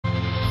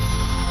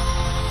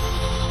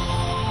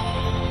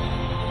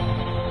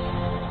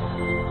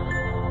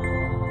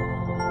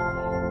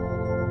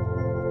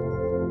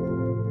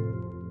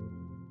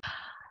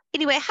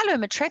Anyway, hello,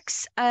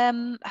 Matrix.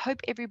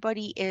 Hope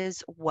everybody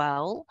is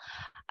well.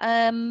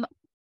 Um,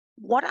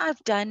 what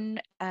I've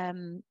done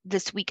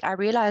this week, I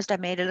realized I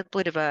made a little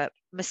bit of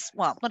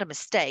well, not a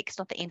mistake. It's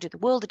not the end of the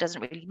world. It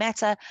doesn't really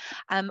matter.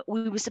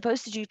 We were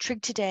supposed to do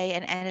trig today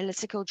and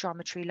analytical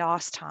geometry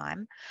last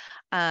time,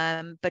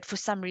 but for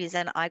some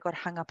reason I got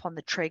hung up on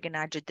the trig and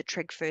I did the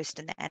trig first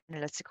and the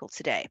analytical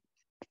today.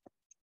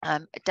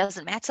 It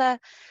doesn't matter.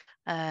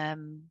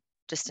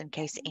 Just in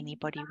case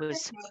anybody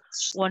was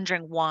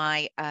wondering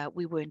why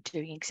we weren't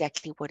doing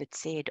exactly what it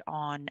said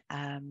on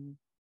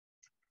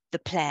the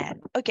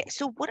plan. Okay,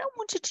 so what I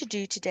wanted to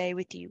do today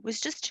with you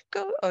was just to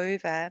go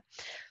over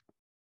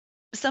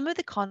some of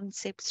the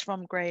concepts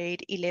from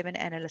grade 11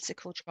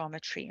 analytical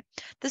geometry.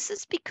 This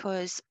is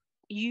because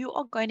you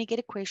are going to get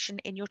a question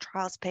in your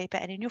trials paper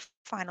and in your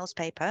finals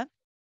paper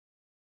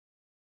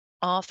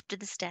after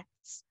the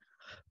stats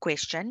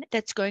question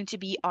that's going to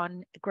be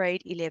on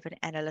grade 11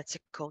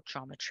 analytical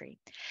geometry.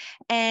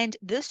 And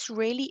this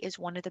really is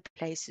one of the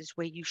places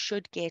where you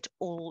should get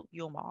all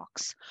your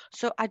marks.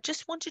 So I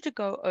just wanted to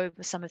go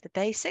over some of the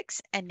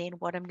basics, and then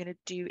what I'm going to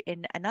do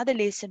in another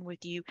lesson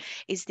with you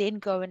is then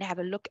go and have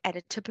a look at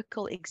a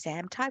typical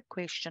exam type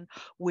question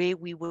where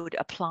we would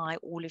apply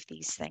all of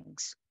these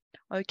things.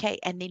 Okay,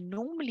 and then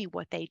normally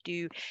what they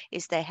do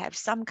is they have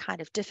some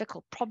kind of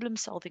difficult problem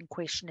solving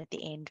question at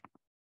the end.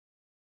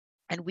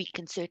 And we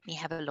can certainly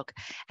have a look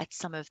at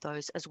some of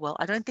those as well.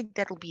 I don't think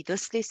that'll be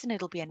this lesson.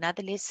 It'll be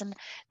another lesson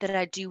that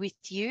I do with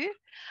you.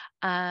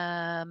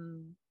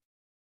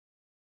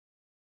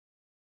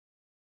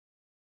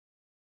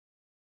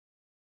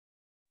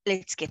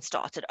 Let's get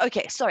started.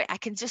 Okay, sorry, I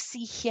can just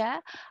see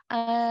here.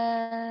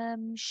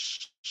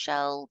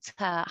 Shelter.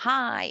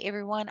 Hi,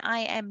 everyone. I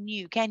am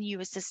new. Can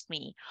you assist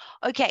me?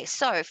 Okay,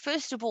 so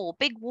first of all,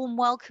 big warm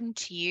welcome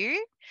to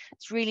you.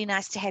 It's really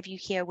nice to have you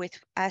here with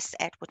us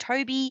at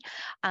Watobe.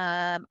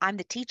 I'm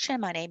the teacher.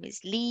 My name is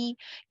Lee.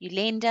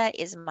 Yolanda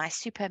is my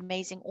super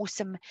amazing,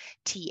 awesome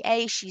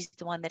TA. She's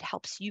the one that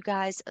helps you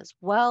guys as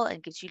well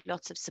and gives you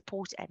lots of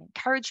support and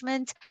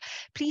encouragement.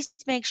 Please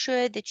make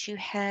sure that you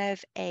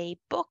have a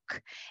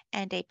book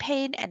and a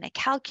pen and a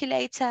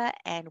calculator,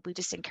 and we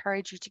just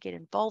encourage you to get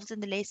involved in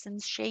the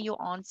lessons, share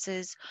your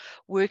answers,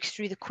 work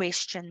through the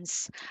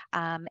questions,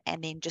 and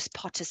then just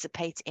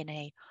participate in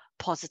a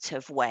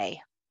positive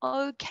way.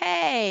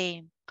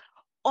 Okay.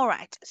 All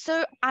right,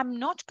 so I'm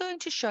not going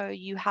to show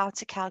you how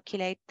to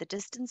calculate the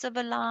distance of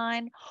a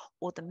line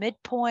or the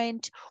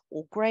midpoint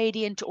or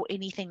gradient or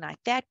anything like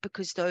that,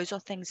 because those are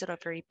things that are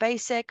very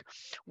basic.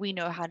 We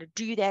know how to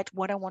do that.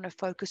 What I want to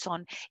focus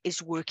on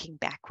is working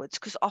backwards,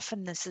 because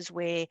often this is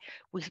where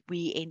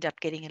we end up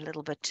getting a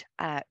little bit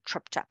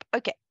tripped up.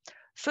 Okay,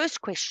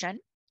 first question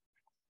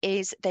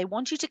is they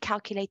want you to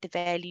calculate the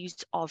values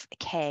of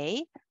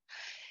K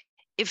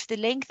if the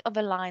length of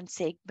a line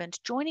segment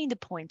joining the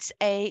points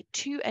A,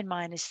 2 and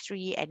minus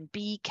 3, and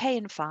B, K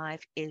and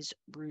 5 is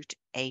root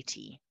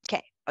 80.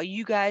 Okay, are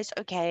you guys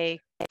okay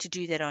to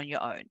do that on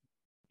your own?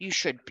 You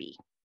should be.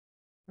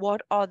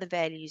 What are the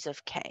values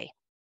of K?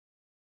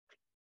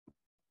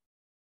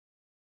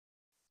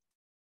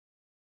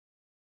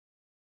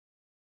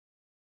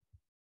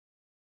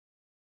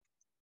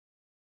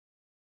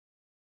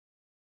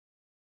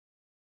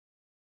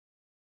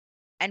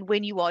 And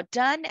when you are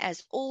done,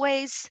 as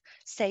always,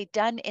 say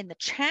done in the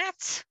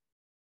chat.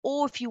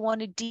 Or if you want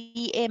to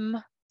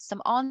DM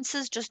some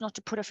answers, just not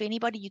to put off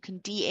anybody, you can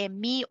DM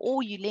me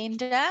or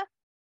Yolanda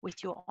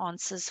with your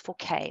answers for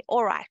K.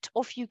 All right,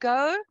 off you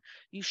go.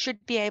 You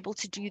should be able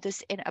to do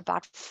this in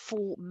about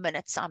 4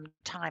 minutes. I'm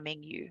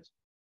timing you.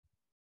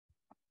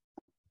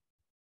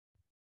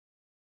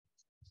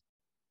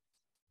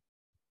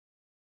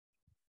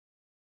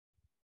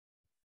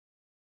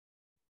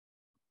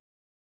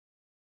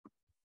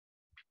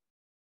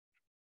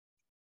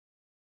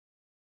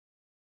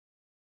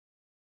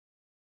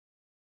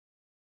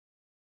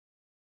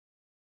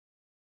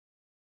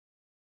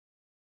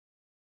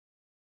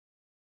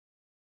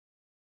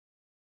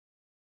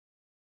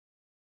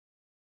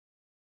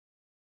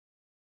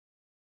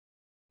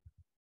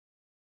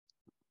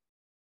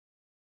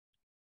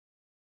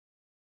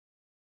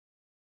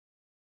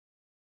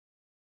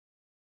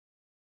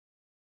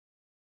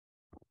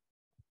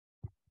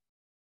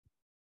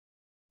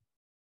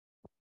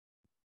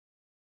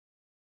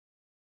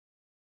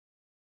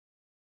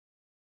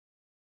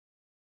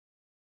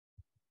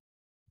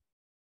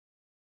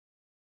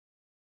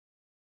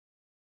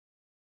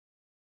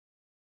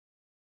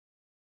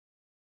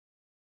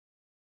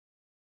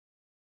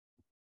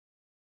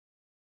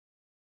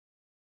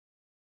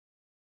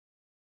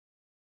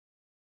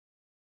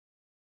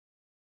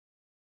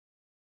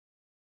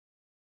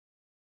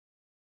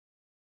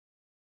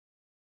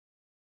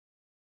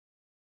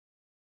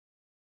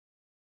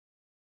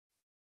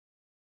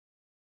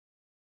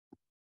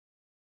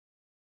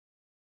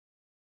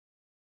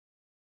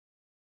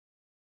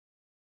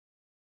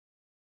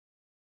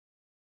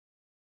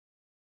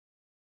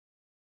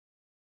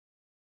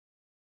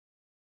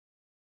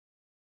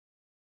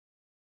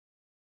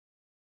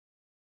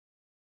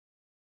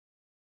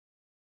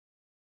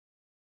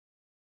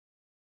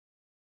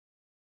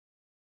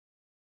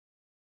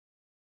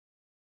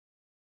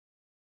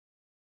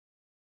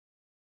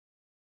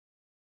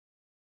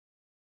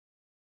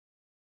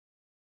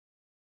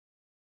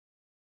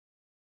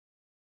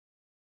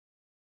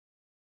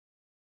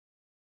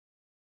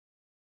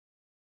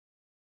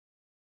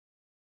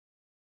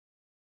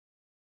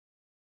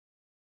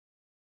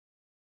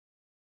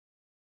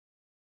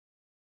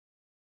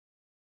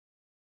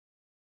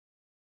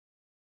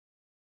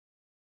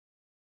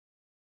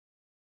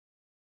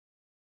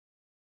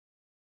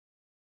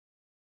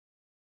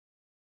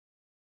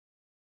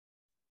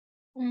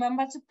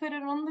 Remember to put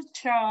it on the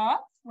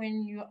chart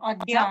when you are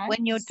done. Yeah,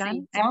 when you're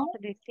done, down.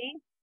 absolutely.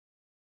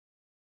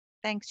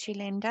 Thanks,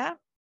 Shalenda.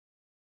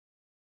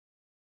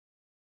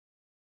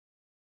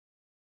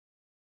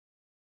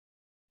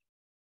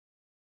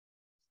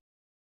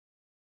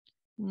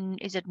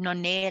 Is it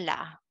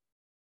Nonela?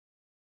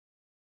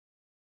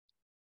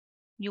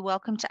 You're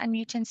welcome to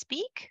unmute and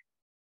speak.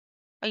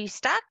 Are you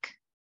stuck?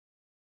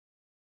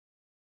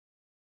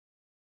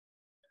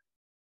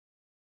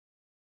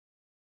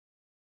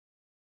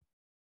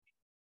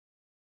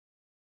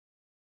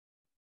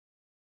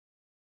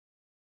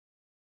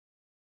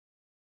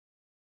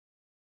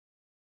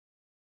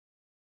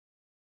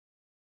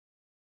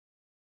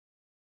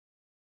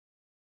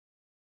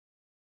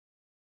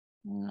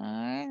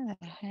 No,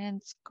 the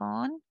hand's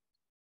gone.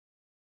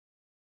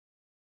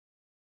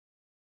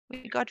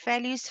 We got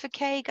values for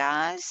K,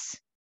 guys.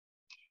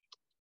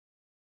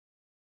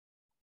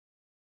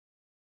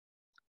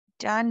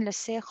 Done,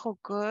 Lesejo,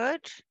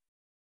 good.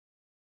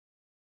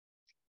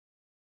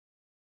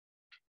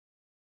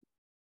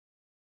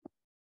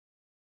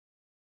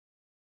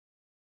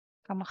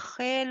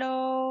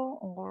 Camajelo,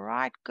 all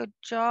right, good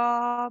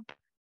job.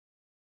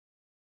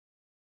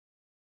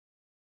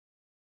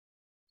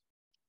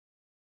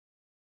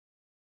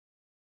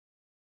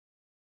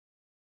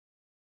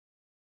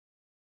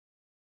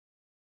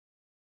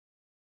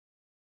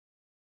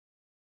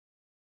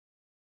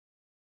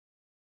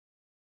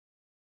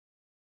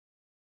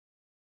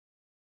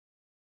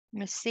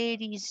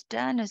 Mercedes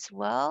done as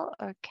well,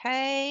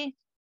 okay.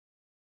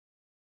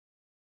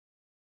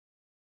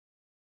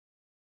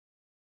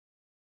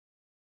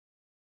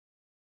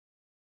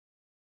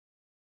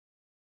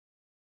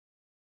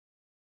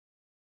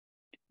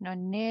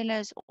 Nonela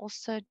is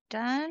also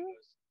done.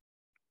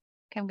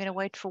 Okay, I'm going to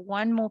wait for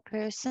one more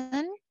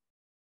person.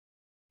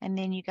 And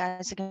then you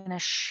guys are going to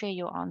share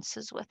your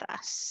answers with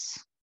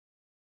us.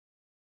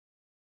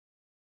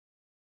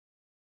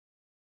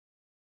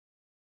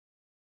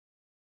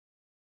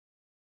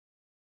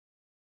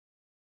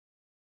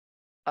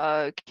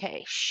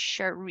 Okay,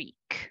 Sharik.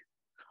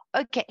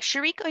 Okay,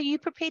 Sharik, are you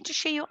prepared to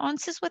share your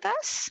answers with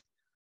us?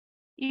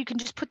 You can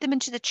just put them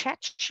into the chat,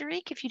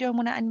 Sharik, if you don't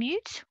want to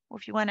unmute. Or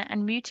if you want to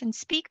unmute and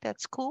speak,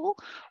 that's cool.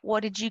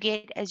 What did you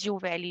get as your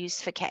values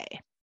for K?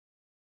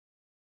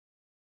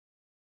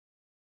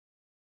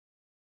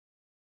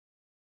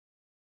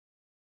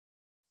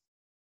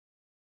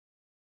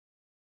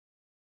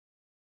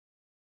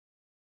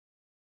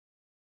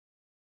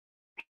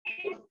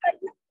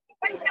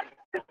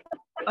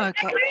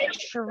 Okay,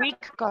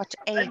 Sharik got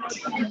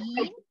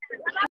 18.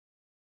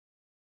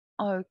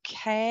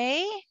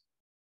 Okay.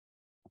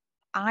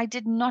 I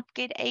did not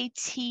get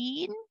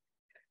 18.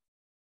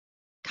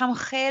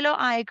 Camjelo,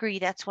 I agree.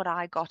 That's what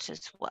I got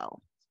as well.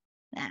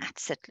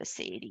 That's it,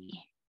 Lasedi.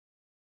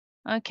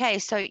 Okay,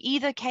 so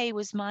either K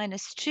was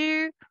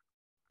 -2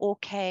 or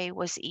K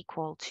was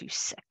equal to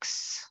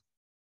 6.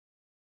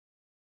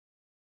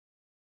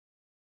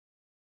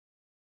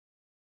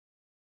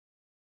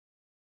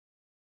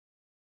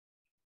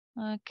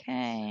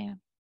 Okay.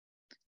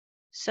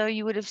 So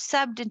you would have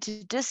subbed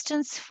into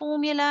distance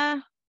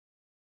formula.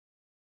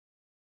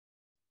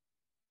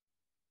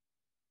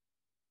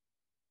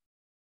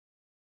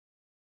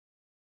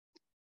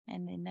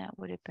 And then that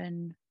would have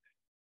been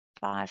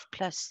 5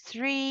 plus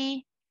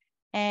 3.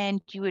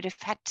 And you would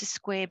have had to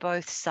square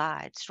both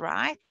sides,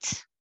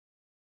 right?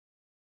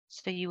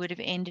 So you would have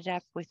ended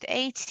up with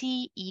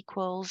 80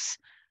 equals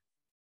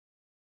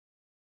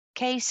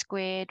K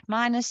squared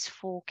minus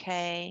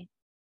 4K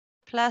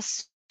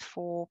plus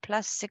 4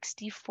 plus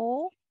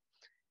 64.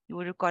 You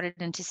would have got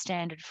it into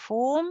standard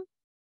form.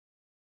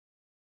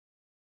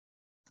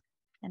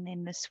 And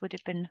then this would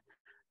have been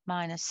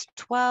minus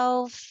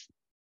 12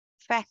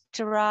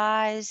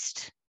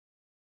 factorized.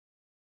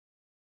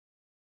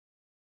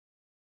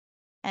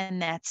 And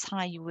that's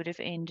how you would have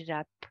ended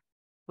up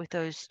with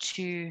those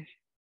two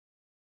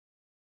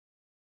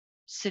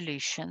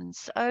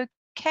solutions.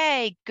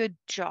 Okay, good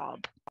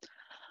job.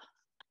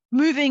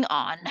 Moving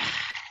on.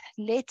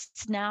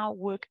 Let's now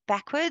work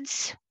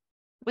backwards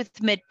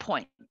with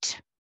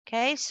midpoint.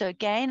 Okay, so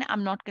again,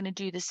 I'm not going to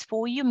do this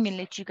for you. I'm going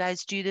to let you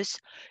guys do this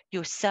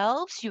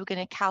yourselves. You're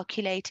going to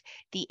calculate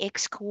the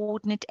x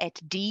coordinate at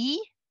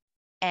D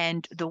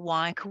and the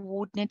y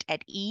coordinate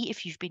at E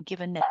if you've been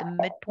given that the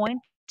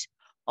midpoint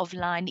of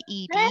line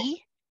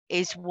ED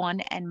is 1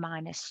 and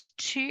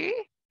 -2.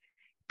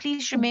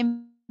 Please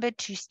remember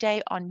to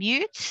stay on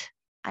mute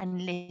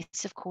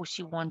unless, of course,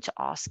 you want to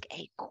ask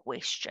a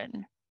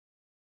question.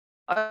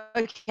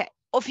 Okay,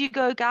 off you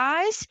go,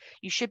 guys.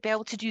 You should be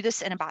able to do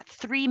this in about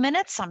 3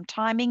 minutes. I'm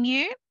timing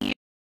you.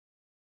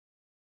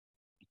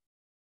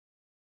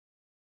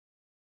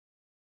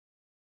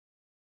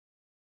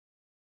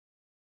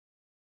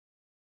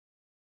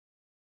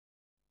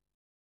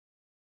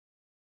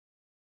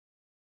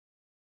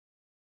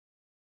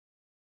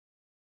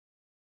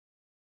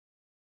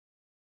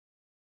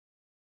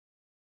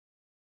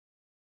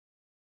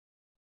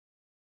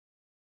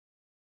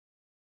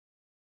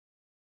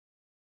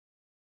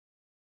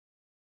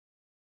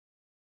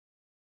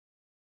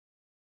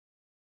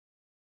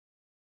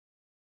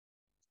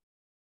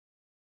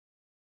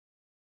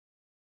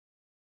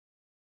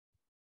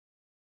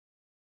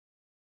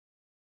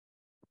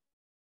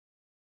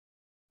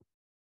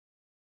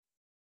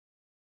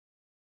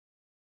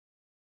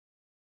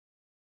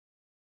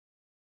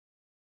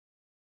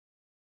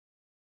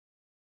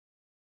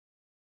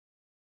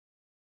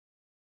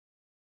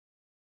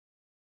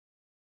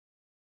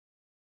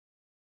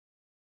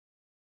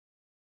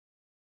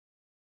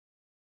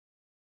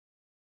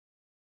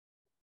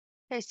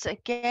 Okay, so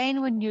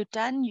again, when you're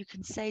done, you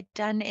can say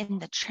done in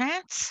the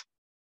chat.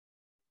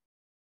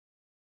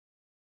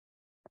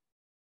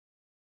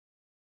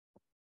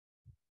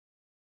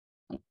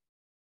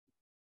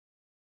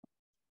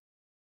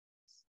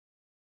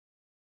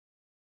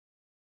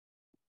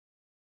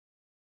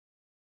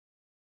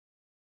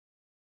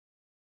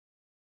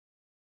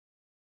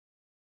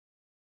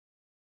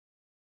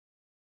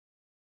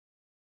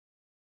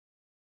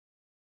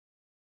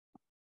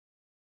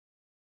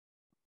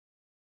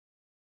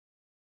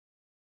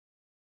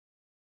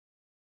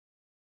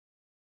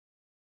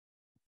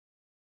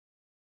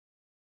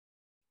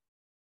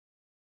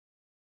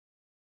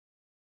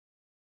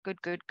 Good,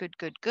 good, good,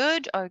 good,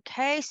 good.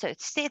 Okay, so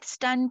Seth's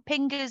done,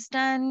 Pinga's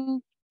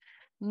done,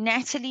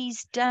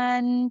 Natalie's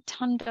done,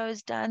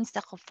 Tando's done,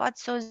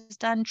 Sakhofatso's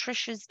done,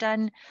 Trisha's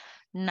done.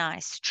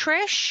 Nice.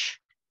 Trish,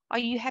 are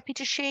you happy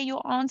to share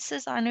your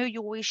answers? I know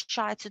you're always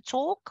shy to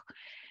talk.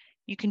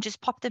 You can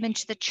just pop them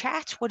into the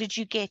chat. What did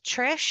you get,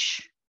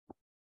 Trish?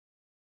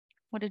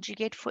 What did you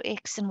get for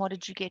X and what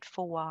did you get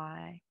for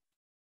Y?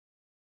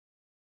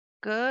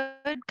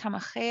 Good.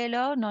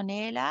 Kamachelo,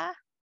 Nonela.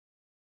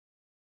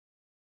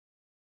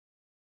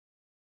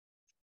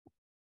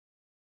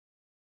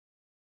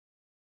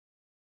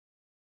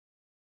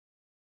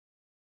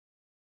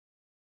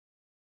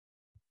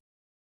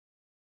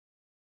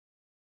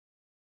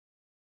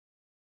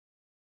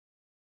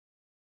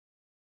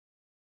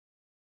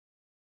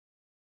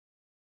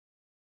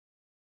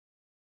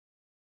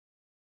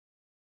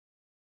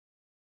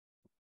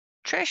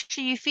 Trish,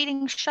 are you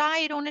feeling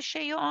shy? You don't want to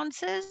share your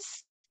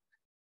answers?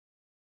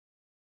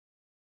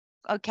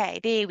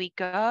 Okay, there we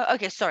go.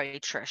 Okay, sorry,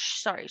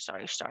 Trish.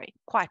 Sorry.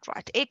 Quite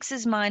right. X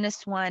is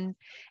 -1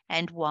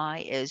 and Y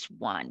is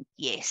 1.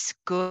 Yes,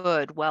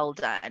 good. Well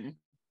done.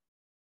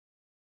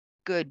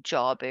 Good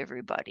job,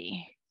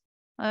 everybody.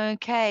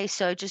 Okay,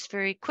 so just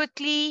very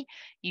quickly,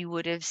 you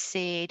would have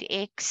said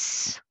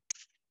X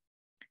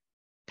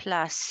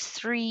plus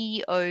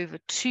 3 over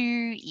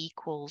 2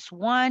 equals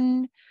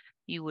 1.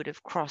 You would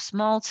have cross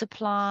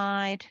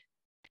multiplied.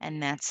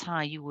 And that's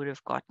how you would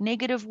have got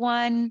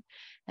 -1.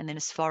 And then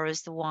as far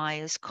as the y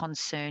is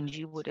concerned,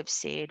 you would have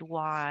said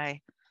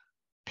y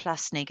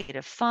plus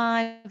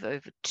 -5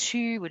 over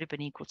 2 would have been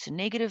equal to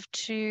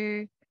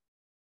 -2.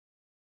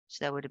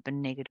 So that would have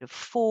been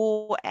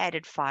 -4,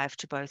 added 5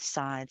 to both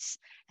sides.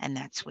 And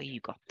that's where you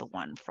got the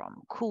 1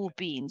 from. Cool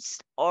beans.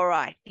 All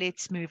right,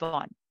 let's move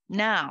on.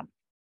 Now,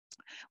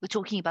 we're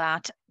talking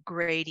about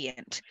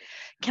gradient.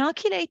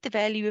 Calculate the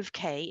value of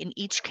k in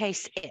each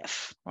case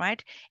f,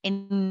 right?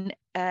 In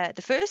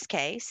the first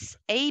case,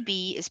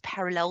 AB is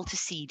parallel to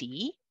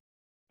CD.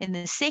 In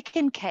the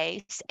second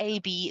case,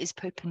 AB is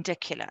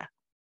perpendicular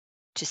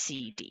to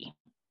CD.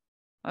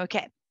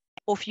 Okay,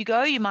 off you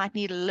go. You might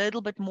need a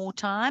little bit more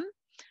time.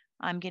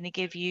 I'm going to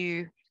give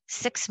you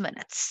 6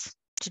 minutes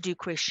to do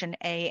question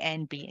A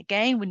and B.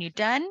 Again, when you're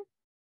done,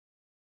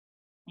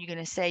 you're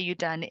going to say you're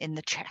done in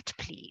the chat,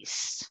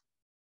 please.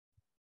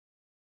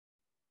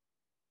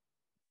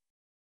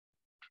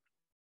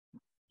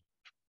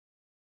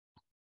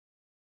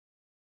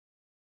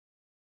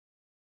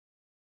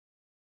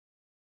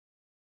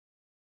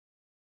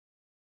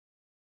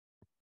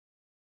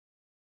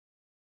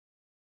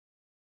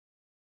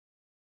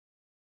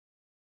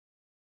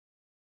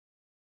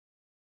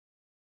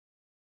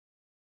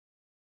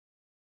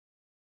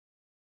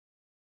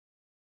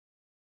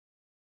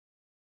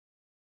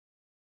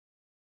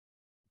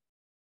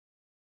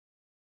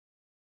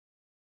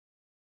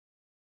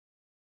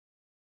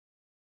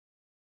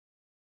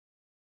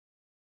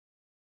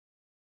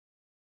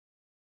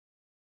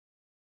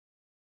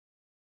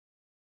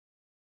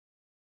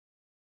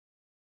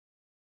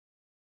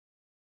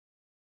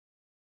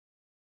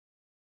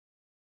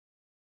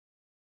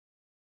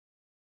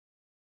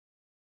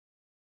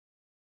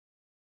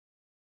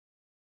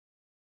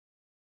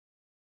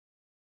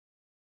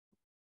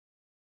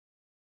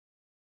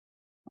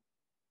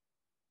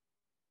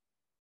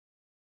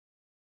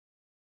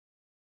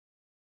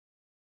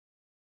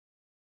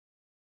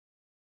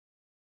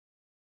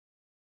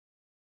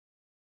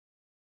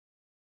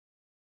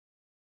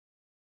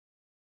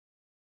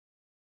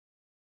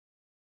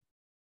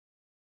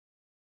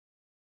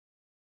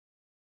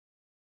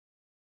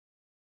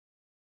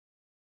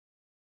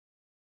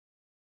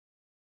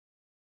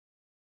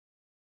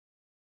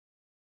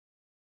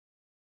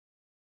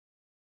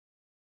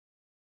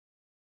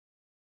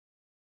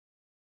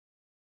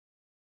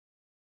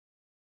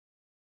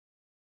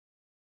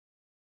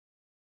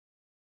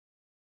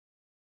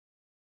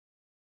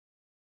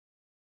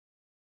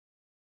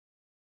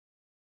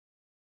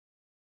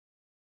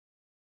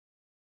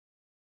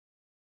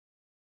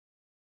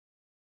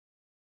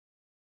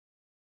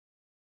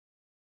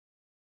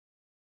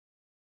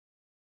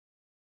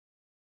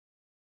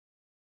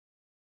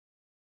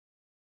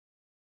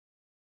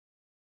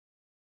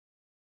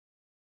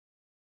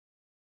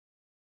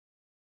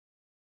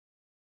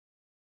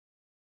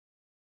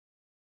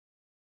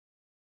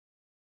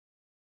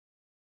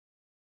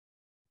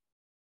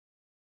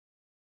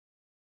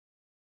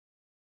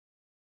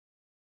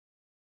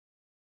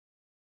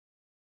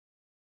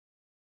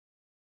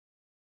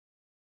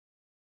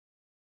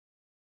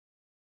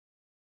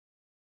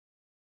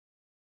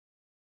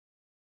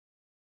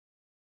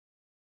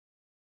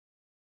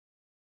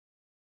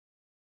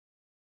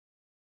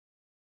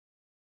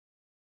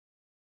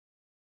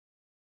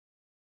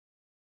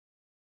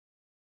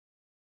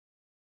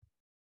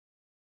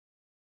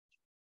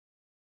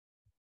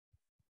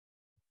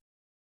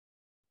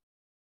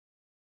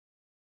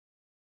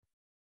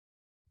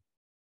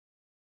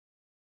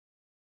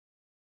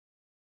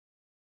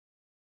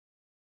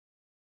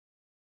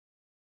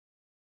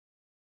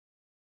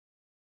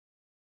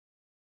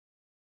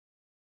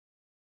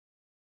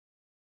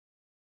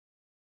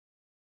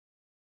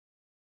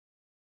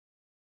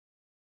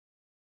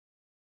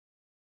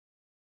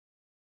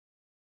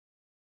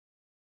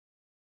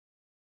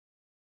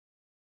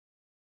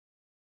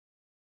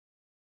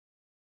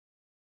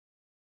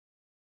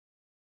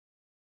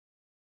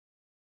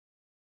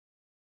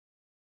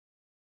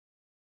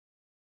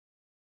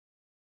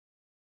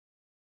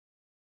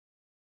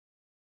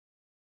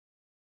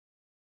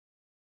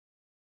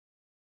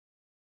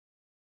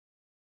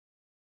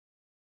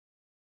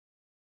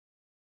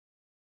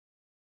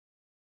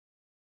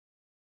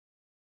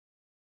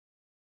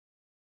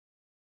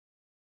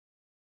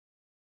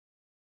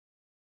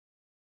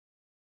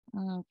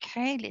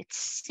 Okay, let's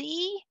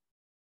see.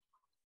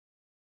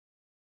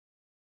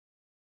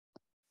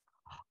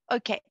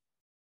 Okay.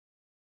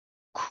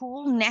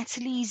 Cool.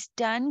 Natalie's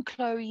done.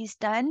 Chloe's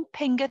done.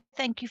 Pinga,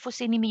 thank you for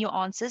sending me your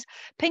answers.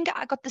 Pinga,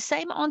 I got the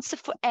same answer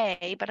for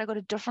A, but I got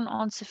a different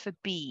answer for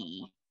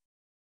B.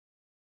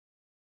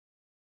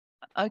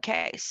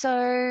 Okay,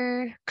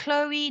 so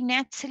Chloe,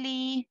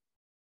 Natalie,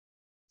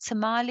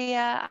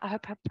 Somalia, I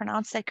hope I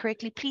pronounced that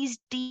correctly. Please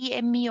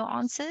DM me your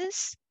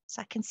answers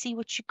so I can see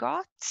what you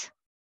got.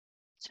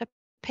 So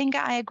Pinga,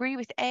 I agree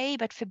with A,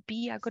 but for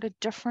B, I got a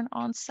different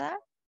answer.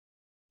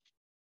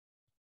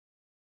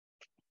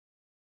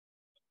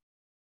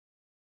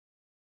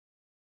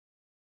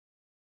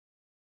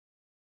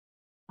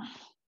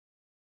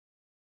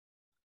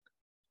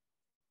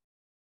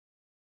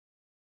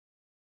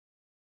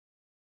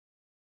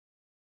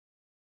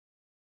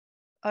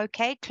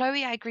 Okay,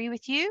 Chloe, I agree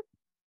with you.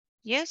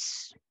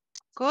 Yes,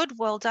 good,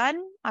 well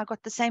done. I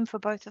got the same for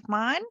both of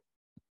mine.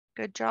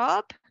 Good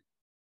job.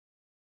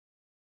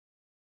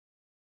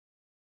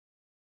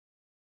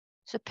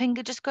 So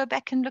Pinga, just go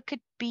back and look at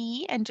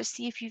B and just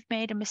see if you've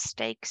made a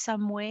mistake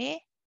somewhere.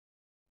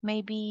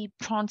 Maybe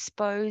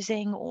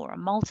transposing or a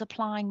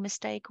multiplying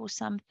mistake or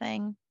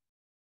something.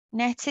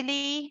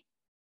 Natalie,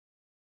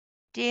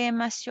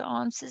 DM us your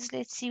answers.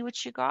 Let's see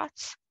what you got.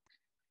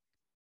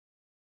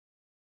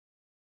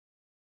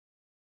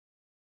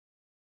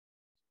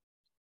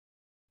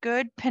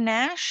 Good,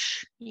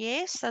 Panache.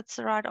 Yes, that's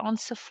the right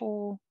answer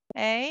for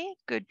A.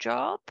 Good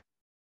job.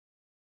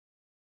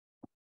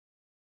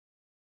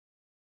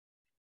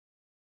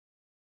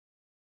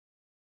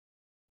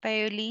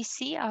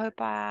 Bayolisi, I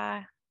hope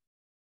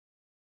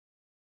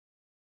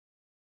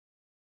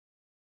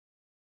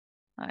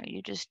oh,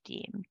 you just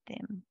DM'd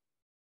them.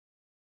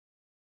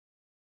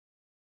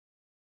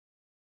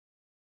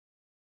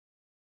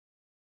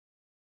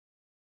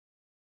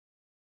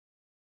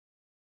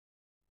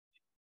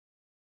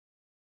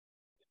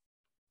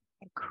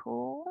 Okay,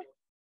 cool.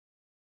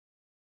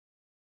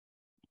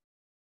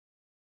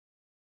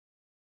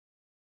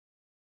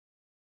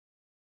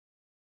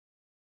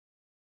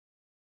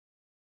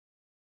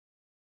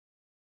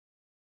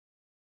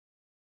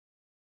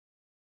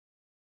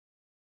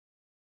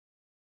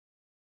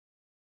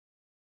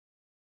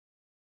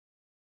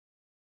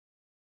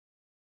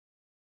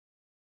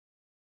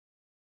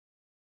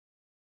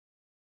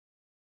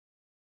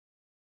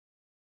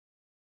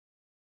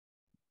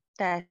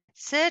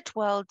 That's it.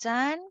 Well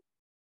done.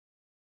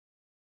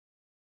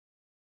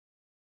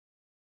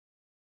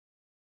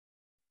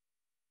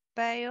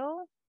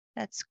 Bayo,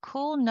 that's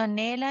cool.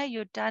 Nonela,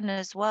 you're done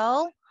as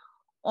well.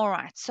 All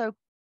right, so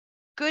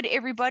good,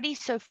 everybody.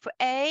 So for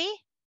A,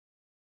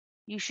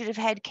 you should have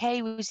had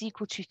K was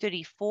equal to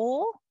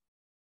 34.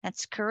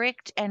 That's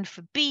correct. And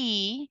for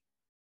B,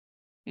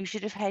 you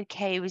should have had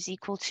K was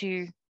equal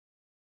to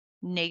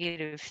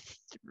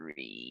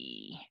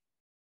 -3.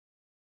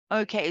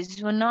 Okay,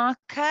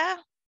 Zwanaka,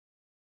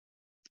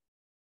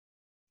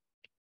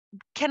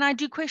 can I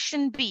do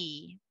question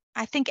B?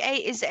 I think A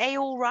is A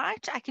all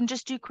right. I can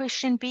just do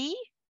question B.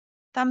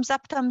 Thumbs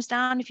up, thumbs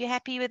down if you're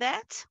happy with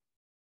that.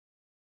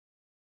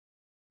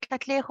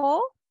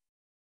 Katleho?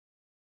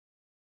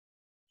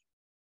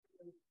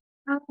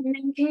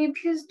 Can you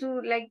please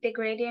do like the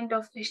gradient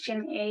of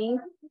question A,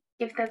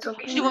 if that's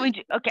okay? Do you want me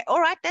to? Okay,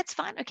 all right, that's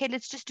fine. Okay,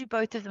 let's just do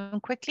both of them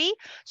quickly.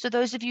 So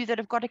those of you that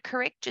have got it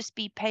correct, just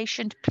be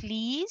patient,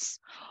 please.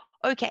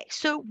 Okay,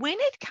 so when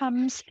it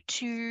comes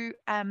to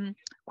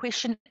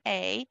question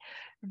A,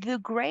 the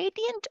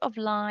gradient of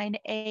line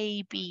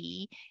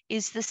AB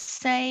is the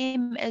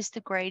same as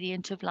the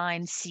gradient of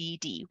line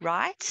CD,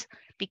 right?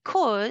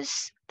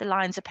 Because the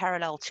lines are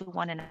parallel to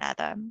one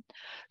another.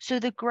 So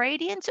the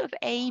gradient of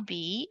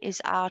AB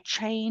is our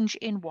change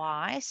in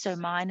Y, so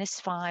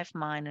 -5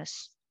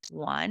 minus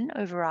 1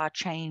 over our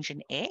change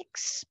in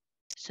X.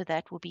 So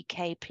that will be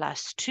K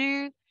plus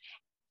 2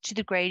 to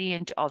the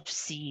gradient of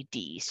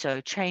CD.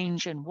 So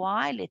change in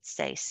Y, let's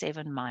say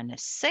 7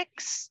 minus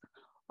 6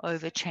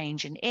 over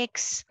change in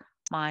X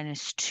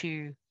minus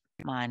 2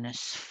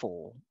 minus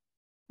 4.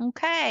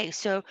 Okay,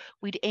 so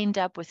we'd end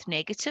up with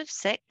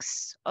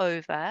 -6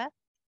 over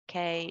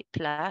K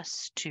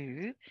plus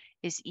 2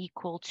 is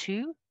equal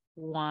to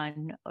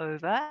 1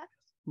 over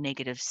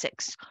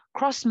 -6.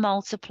 Cross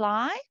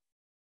multiply.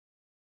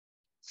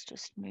 Let's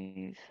just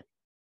move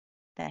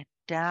that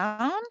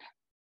down.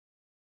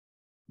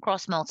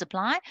 Cross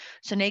multiply.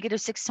 So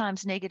 -6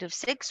 times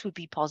 -6 would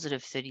be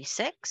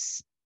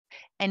 +36.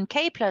 And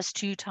K plus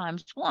 2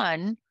 times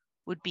 1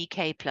 would be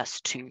K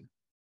plus 2.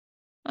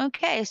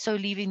 Okay, so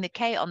leaving the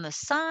K on the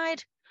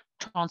side,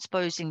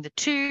 transposing the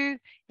 2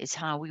 is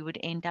how we would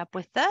end up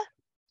with the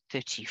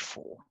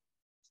 34.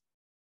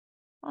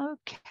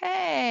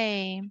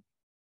 Okay.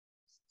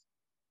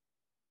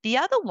 The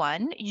other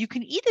one, you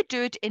can either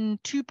do it in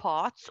 2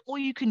 parts or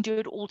you can do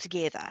it all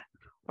together.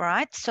 All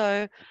right,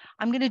 so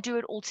I'm going to do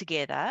it all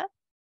together.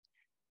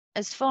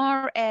 As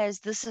far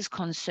as this is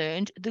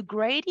concerned, the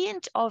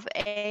gradient of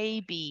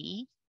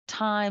AB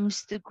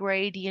times the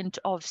gradient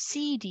of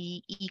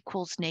CD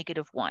equals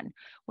 -1.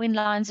 When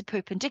lines are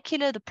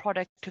perpendicular, the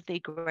product of their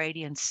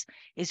gradients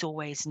is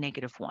always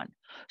 -1.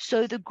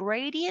 So the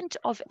gradient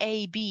of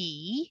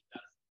AB,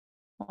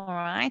 all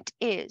right,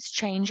 is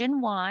change in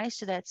y,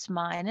 so that's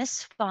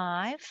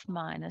 -5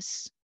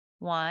 minus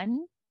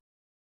 1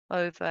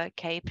 over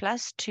k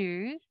plus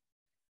 2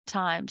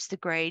 times the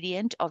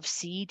gradient of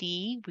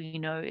CD, we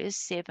know is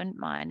 7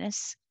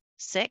 minus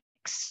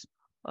 6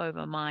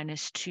 over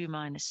 -2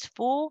 minus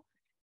 4,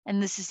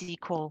 and this is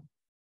equal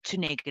to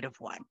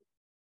 -1.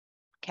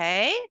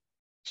 Okay,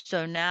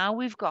 so now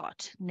we've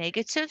got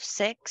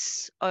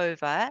 -6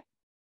 over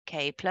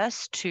k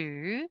plus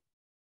 2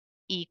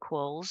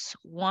 equals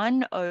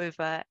 1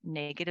 over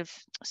beg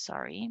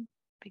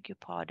your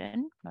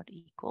pardon, not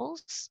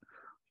equals,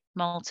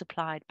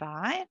 multiplied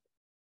by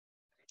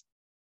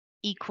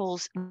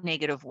equals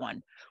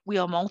 -1. We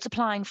are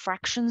multiplying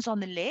fractions on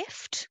the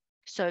left.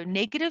 So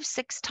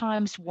 -6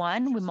 times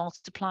 1, we're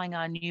multiplying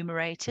our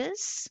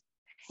numerators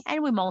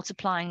and we're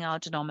multiplying our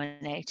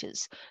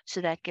denominators.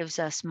 So that gives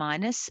us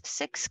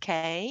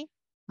 -6k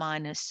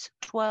minus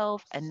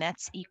 12, and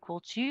that's equal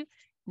to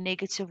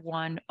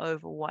 -1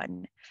 over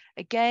 1.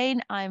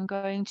 Again, I'm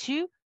going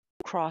to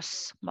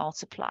cross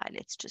multiply.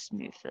 Let's just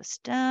move this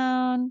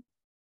down,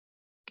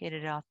 get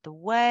it out the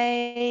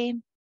way.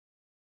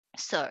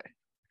 So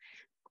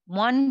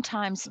 1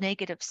 times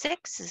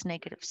 -6 is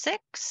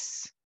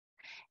 -6,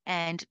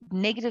 and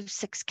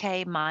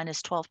 -6k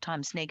minus 12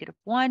 times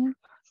 -1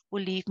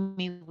 will leave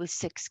me with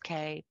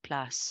 6k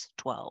plus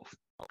 12.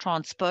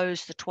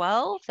 Transpose the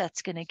 12,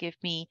 that's going to give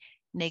me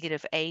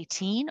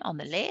 -18 on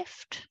the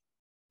left.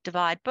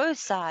 Divide both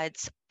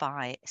sides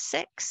by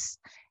 6,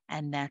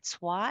 and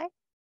that's why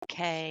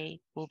k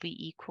will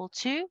be equal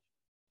to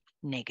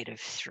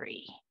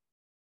 -3.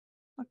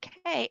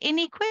 Okay,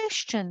 any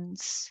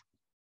questions?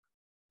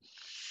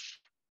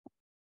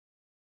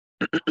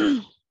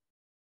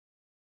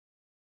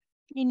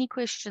 Any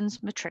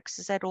questions, Matrix?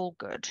 Is that all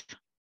good?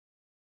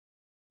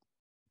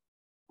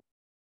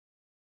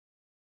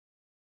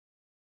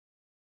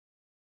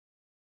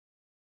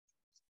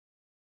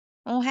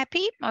 All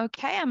happy?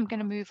 Okay, I'm going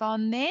to move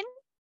on then.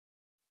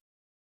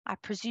 I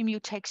presume you'll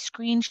take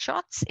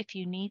screenshots if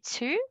you need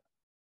to.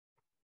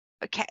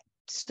 Okay,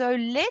 so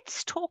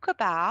let's talk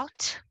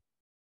about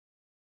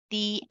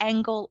the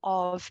angle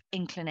of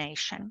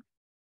inclination.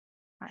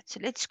 All right,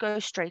 so let's go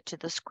straight to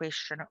this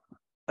question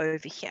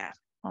over here.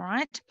 All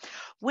right,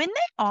 when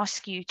they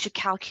ask you to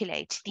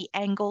calculate the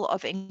angle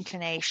of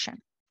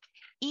inclination,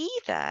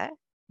 either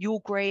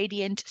your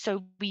gradient,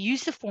 so we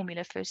use the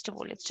formula first of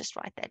all, let's just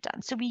write that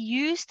down. So we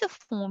use the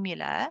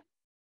formula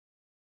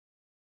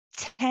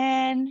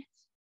tan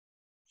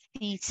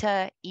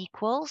theta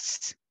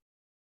equals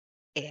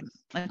m,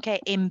 okay,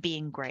 m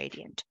being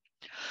gradient.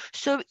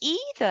 So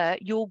either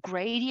your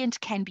gradient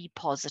can be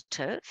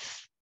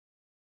positive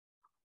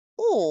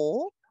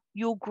or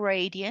your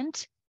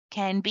gradient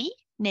can be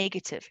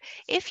negative.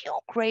 If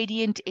your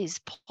gradient is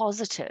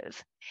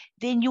positive,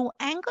 then your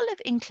angle of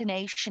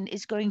inclination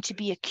is going to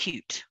be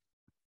acute.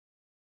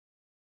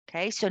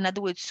 Okay, so in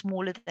other words,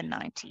 smaller than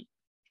 90.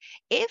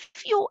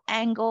 If your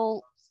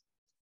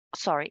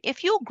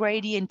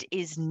gradient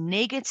is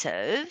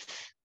negative,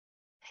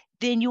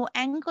 then your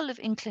angle of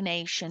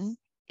inclination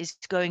is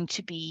going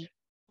to be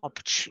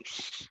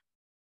obtuse.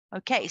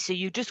 Okay, so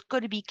you just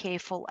got to be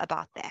careful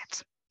about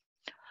that.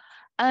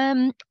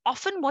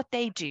 Often what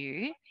they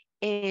do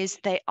is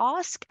they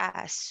ask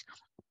us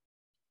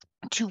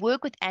to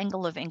work with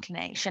angle of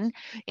inclination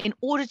in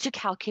order to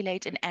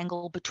calculate an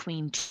angle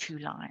between two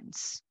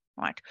lines,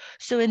 right?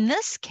 So in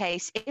this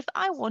case, if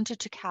I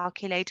wanted to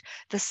calculate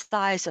the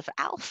size of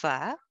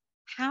alpha,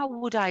 how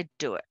would I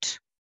do it?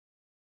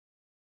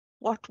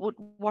 What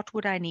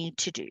would I need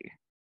to do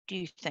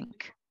you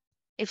think?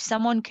 If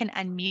someone can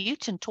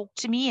unmute and talk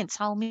to me and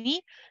tell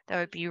me, that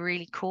would be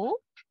really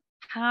cool.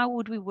 How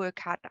would we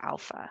work out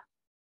alpha?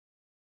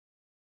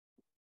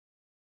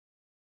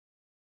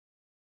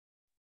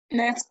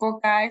 Let's go,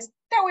 guys.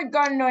 There we go,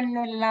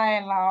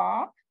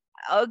 Nonela.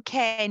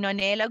 Okay,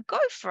 Nonela, go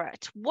for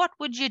it. What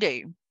would you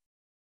do?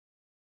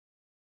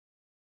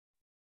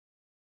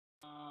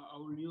 I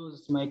will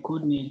use my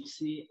coordinate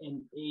C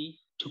and A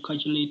to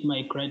calculate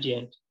my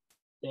gradient.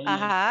 Then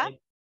I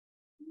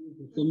use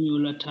the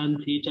formula tan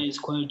theta is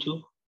equal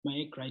to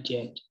my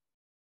gradient.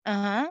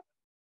 Then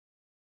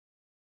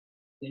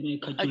I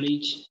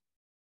calculate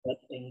that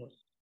angle.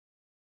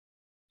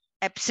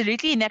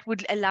 Absolutely, and that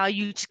would allow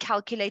you to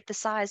calculate the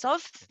size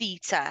of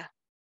theta.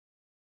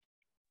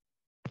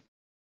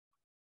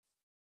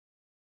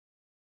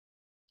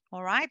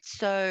 All right,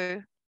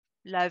 so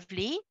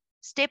lovely.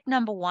 Step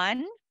number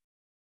 1,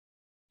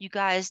 you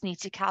guys need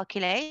to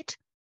calculate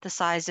the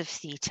size of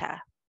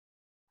theta.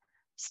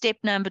 Step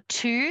number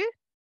 2,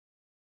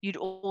 you'd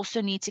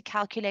also need to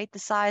calculate the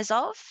size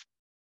of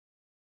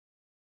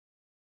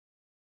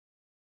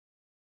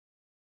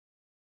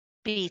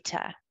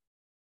beta.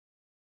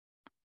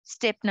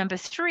 Step number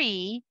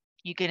 3,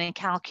 you're going to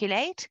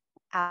calculate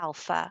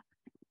alpha.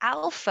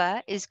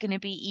 alpha is going to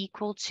be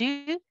equal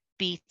to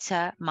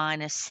beta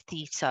minus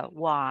theta.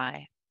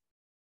 Why?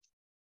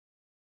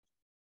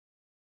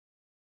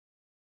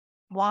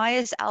 Why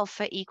is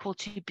alpha equal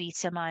to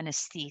beta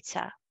minus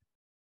theta?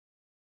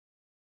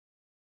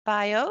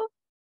 Bio?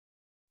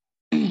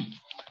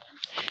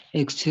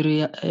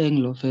 Exterior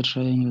angle of a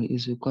triangle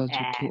is equal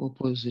to two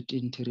opposite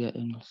interior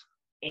angles.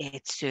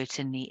 It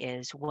certainly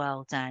is.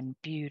 Well done.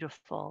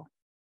 Beautiful.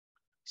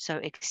 So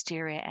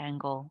exterior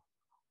angle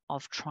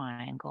of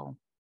triangle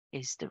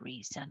is the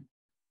reason.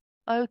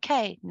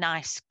 Okay,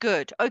 nice.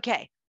 Good.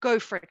 Okay, go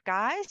for it,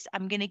 guys.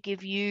 I'm going to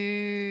give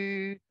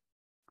you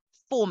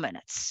 4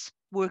 minutes.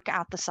 Work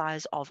out the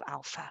size of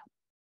alpha.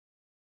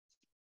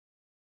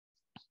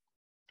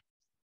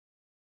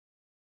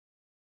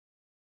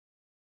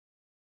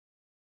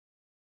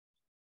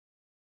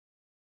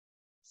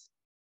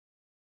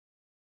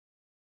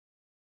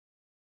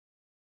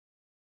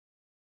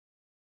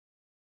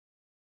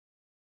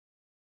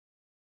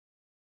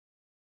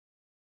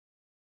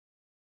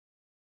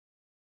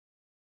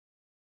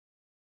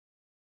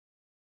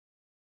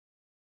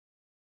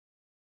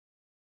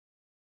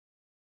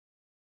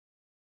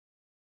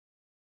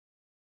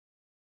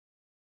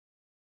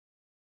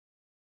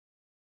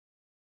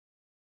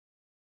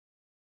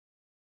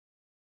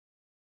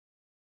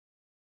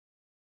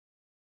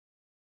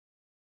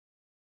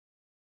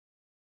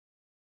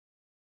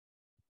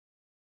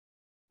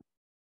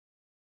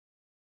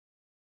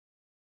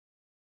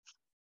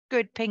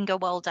 Good, Pinga.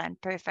 Well done.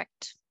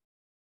 Perfect.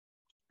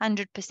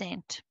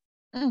 100%.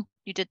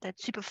 You did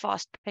that super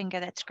fast, Pinga.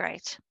 That's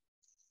great.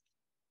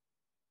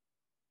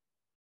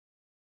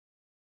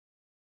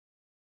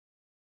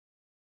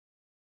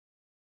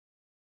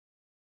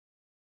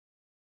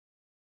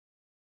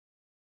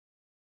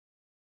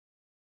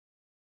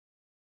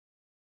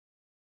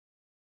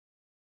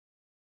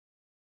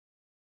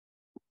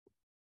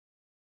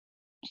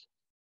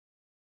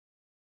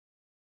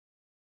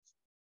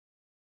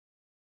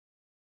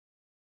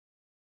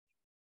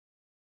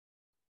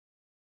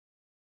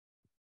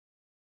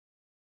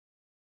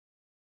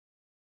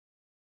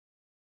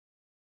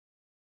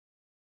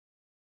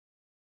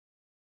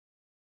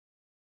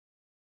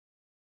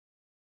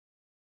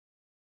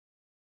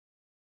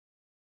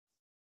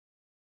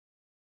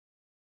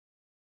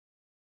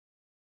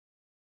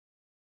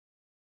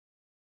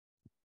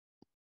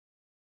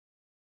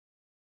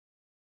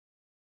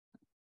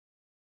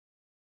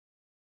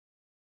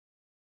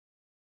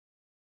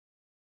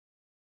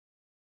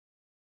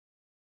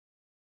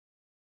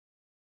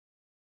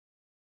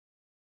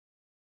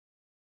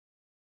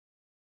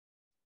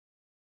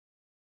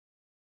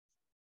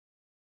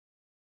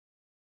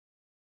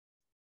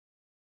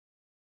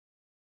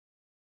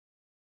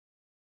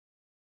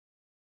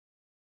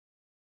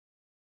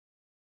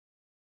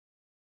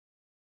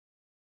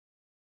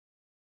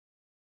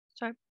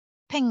 So,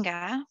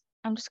 Pinga,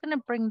 I'm just going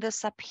to bring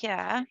this up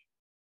here.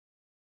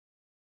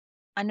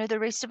 I know the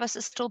rest of us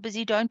are still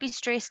busy. Don't be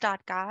stressed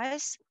out,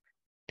 guys.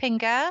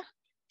 Pinga,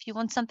 if you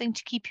want something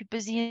to keep you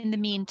busy in the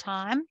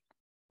meantime,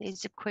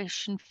 there's a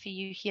question for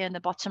you here in the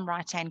bottom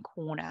right-hand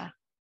corner.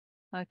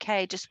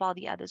 Okay, just while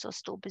the others are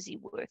still busy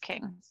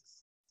working.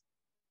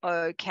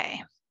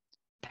 Okay.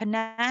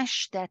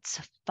 Panache, that's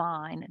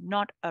fine,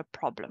 not a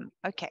problem.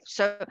 Okay,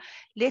 so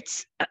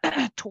let's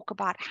talk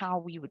about how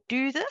we would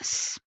do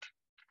this.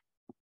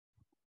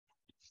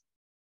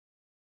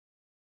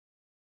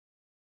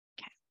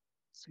 Okay,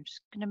 so I'm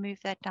just going to move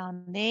that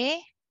down there.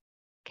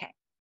 Okay.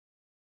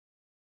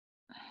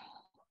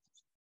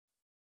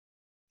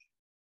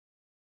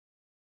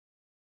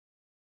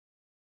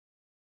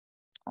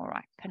 All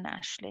right,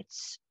 Panache,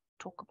 let's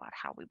talk about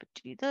how we would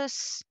do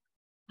this.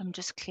 I'm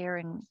just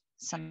clearing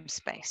some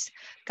space.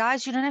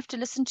 Guys, you don't have to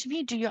listen to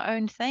me. Do your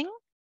own thing.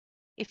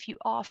 If you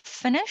are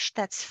finished,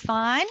 that's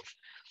fine.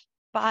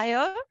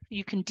 Bio,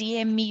 you can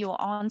DM me your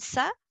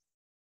answer.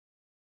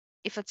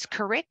 If it's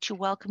correct, you're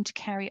welcome to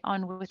carry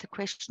on with the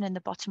question in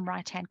the bottom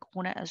right-hand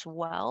corner as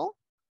well,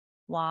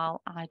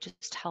 while I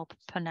just help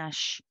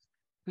Panache,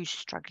 who's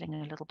struggling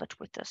a little bit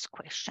with this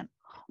question.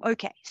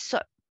 Okay, so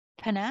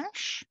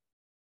Panache,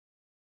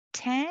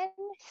 tan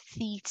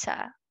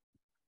theta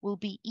will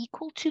be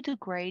equal to the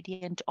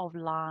gradient of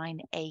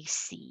line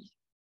AC.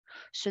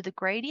 So the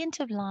gradient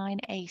of line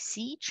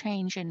AC,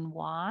 change in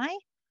y,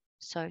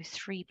 so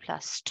 3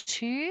 plus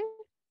 2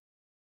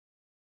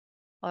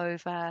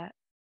 over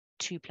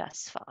 2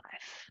 plus 5.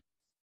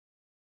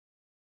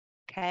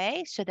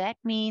 Okay, so that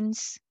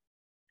means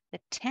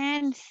that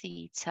tan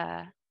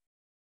theta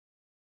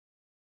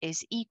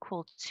is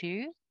equal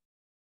to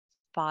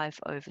 5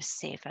 over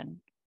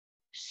 7.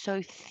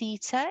 So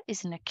theta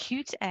is an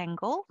acute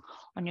angle.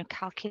 On your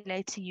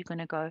calculator, you're going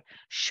to go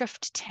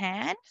shift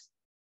tan,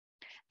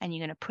 and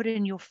you're going to put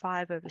in your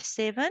 5 over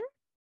 7.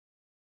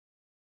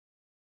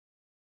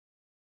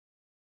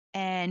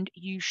 And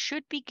you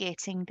should be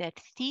getting that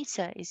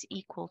theta is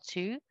equal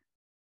to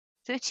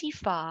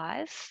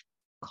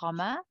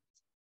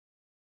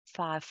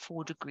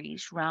 35,54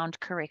 degrees, round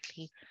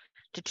correctly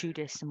to 2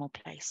 decimal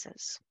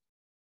places.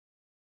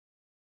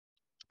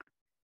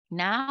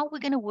 Now we're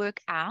going to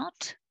work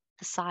out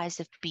the size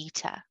of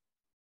beta.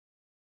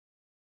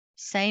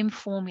 Same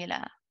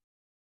formula.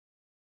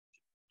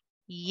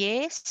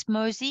 Yes,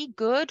 Mosey,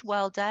 good,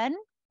 well done.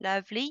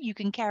 Lovely. You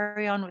can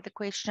carry on with the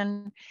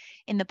question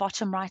in the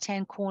bottom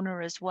right-hand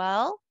corner as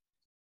well.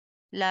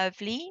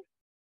 Lovely.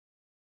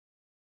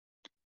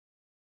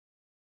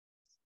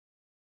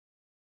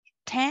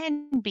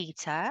 Tan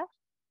beta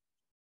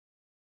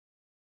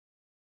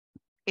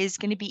is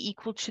going to be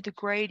equal to the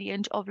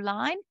gradient of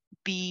line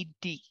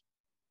BD.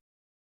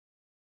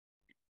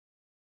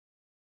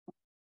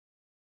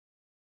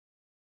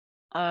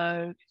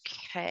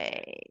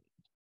 Okay.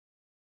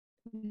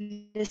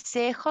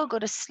 Lesejo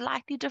got a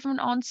slightly different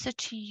answer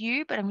to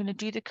you, but I'm going to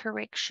do the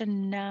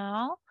correction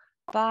now.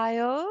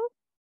 Bio,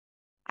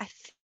 I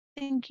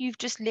think you've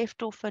just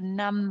left off a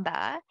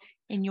number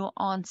in your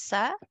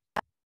answer.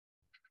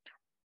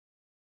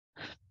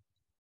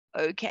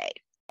 Okay.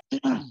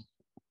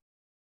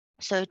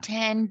 So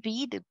tan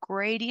B, the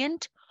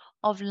gradient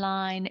of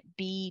line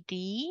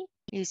BD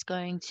is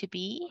going to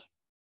be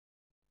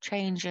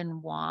change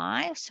in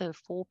y, so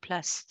 4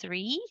 plus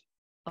 3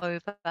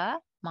 over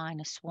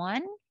minus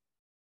 1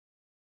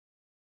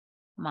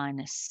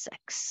 minus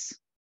 6.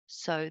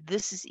 So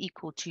this is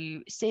equal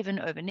to 7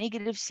 over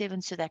negative 7,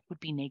 so that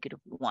would be negative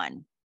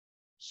 1.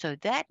 So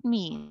that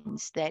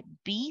means that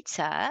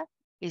beta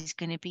is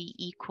going to be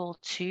equal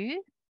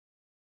to,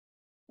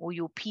 or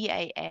your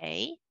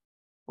PAA,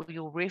 or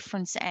your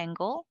reference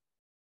angle,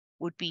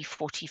 would be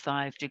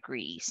 45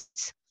 degrees.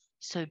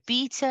 So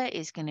beta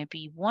is going to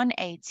be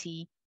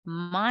 180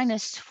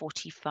 minus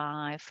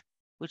 45,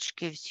 which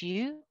gives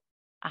you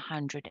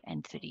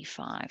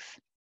 135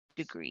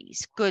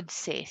 degrees. Good,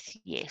 Seth.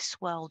 Yes,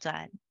 well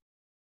done.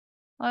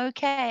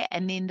 Okay,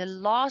 and then the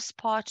last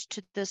part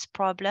to this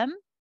problem.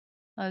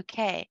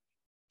 Okay,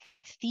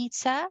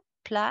 theta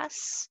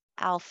plus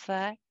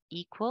alpha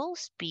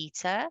equals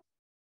beta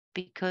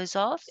because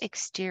of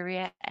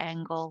exterior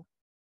angle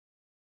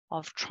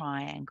of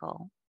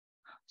triangle.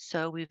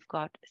 So we've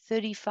got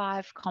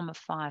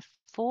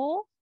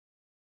 35,54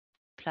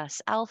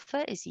 plus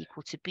alpha is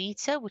equal to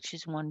beta, which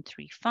is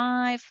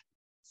 135.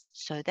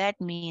 So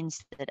that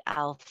means that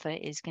alpha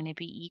is going to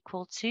be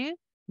equal to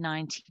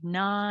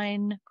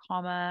 99,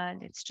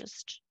 let's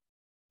just,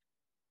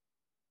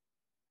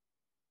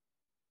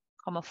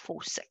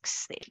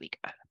 46. There we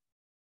go.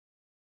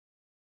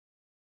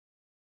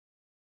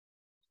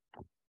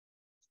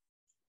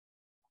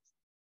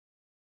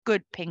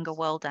 Good, Pinga,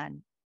 well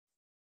done.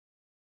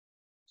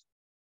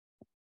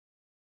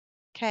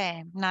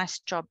 Okay, nice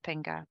job,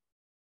 Pinga.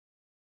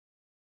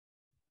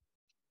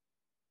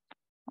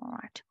 All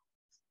right.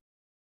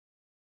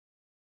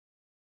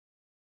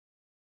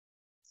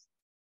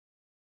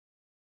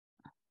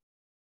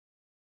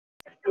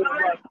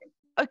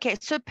 Okay,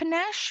 so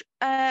Panache,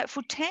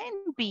 for tan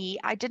B,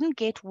 I didn't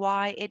get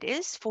why it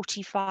is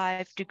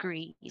 45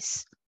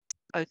 degrees.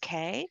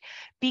 Okay,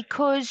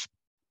 because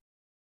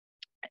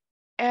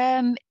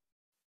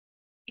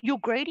your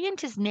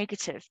gradient is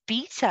negative.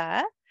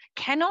 Beta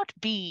cannot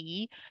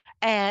be,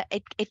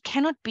 it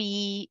cannot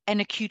be an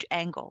acute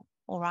angle,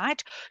 all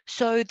right?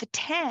 So the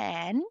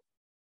tan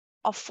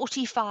of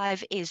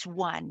 45 is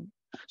 1.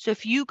 So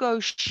if you go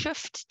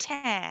shift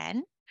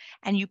tan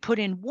and you put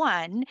in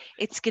 1,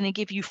 it's going to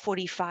give you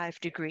 45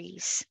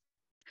 degrees.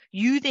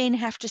 You then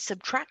have to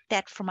subtract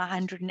that from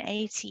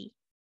 180.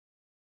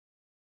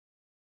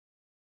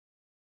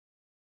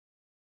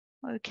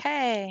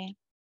 Okay.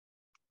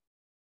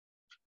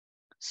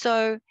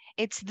 So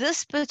it's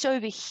this bit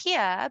over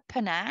here,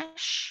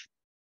 Panache.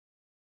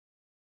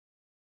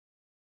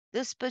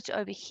 This bit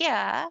over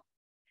here,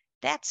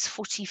 that's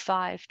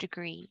 45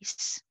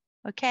 degrees.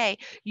 Okay,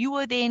 you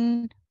are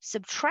then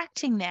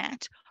subtracting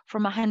that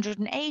from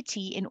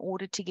 180 in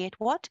order to get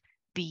what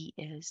B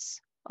is.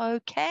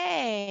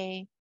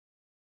 Okay.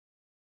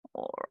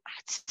 All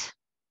right.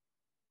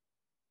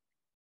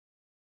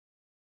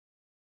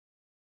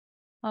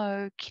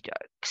 Okie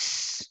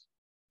dokes.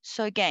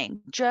 So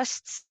again,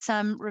 just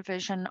some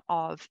revision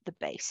of the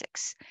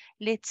basics.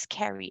 Let's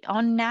carry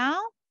on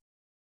now.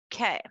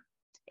 Okay.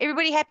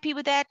 Everybody happy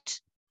with that?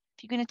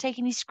 If you're going to take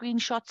any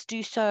screenshots,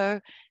 do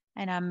so.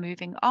 And I'm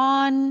moving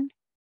on.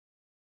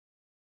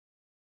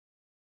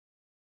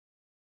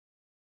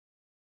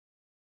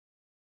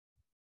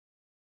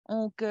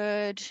 All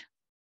good.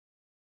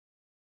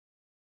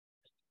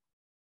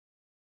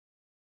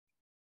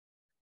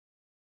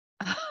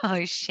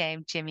 Oh,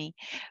 shame, Jimmy.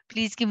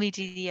 Please give me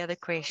to the other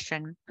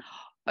question.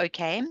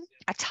 Okay,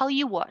 I tell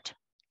you what.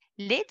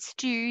 Let's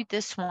do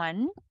this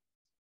one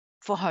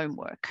for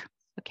homework.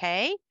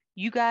 Okay,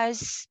 you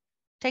guys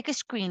take a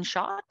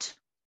screenshot.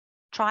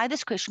 Try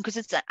this question because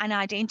it's an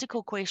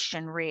identical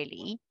question,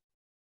 really.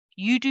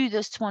 You do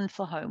this one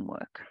for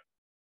homework.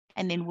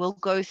 And then we'll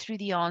go through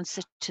the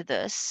answer to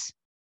this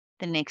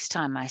the next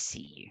time I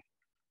see you.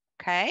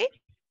 Okay?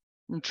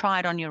 And try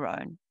it on your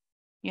own.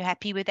 You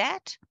happy with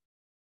that?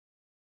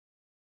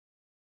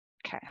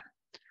 Okay.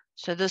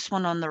 So this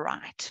one on the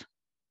right.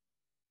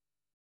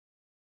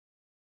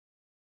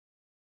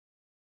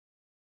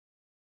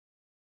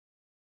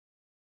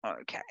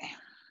 Okay.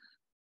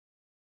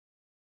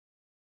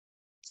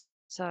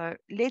 So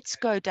let's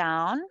go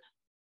down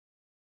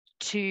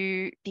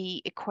to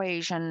the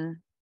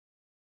equation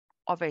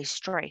of a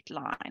straight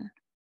line.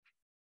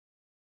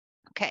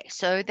 Okay,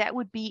 so that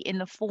would be in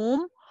the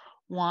form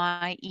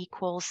y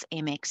equals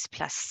mx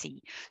plus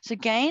c. So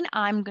again,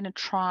 I'm going to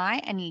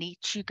try and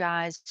let you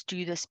guys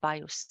do this by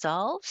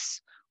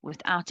yourselves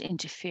without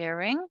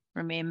interfering.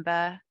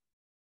 Remember,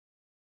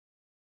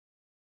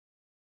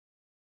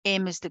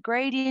 m is the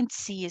gradient,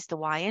 c is the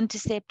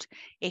y-intercept,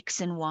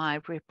 x and y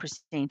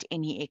represent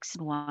any x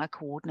and y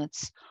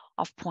coordinates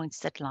of points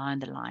that lie on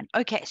the line.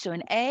 Okay, so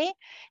in A,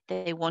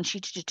 they want you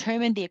to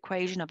determine the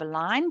equation of a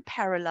line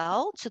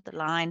parallel to the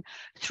line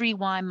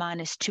 3y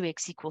minus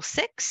 2x equals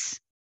 6,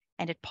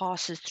 and it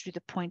passes through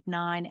the point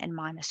 9 and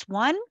minus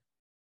 1.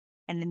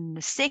 And in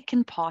the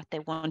second part, they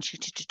want you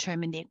to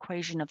determine the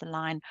equation of the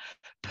line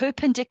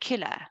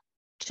perpendicular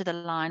to the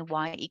line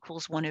y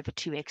equals 1 over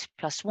 2x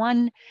plus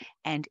 1,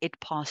 and it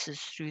passes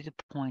through the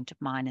point of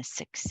minus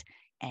 6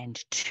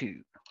 and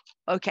 2.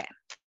 Okay,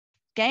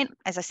 again,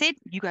 as I said,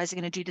 you guys are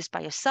going to do this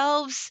by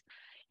yourselves.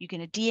 You're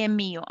going to DM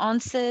me your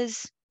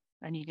answers,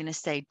 and you're going to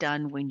say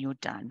done when you're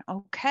done.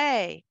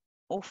 Okay,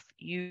 off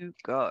you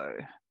go.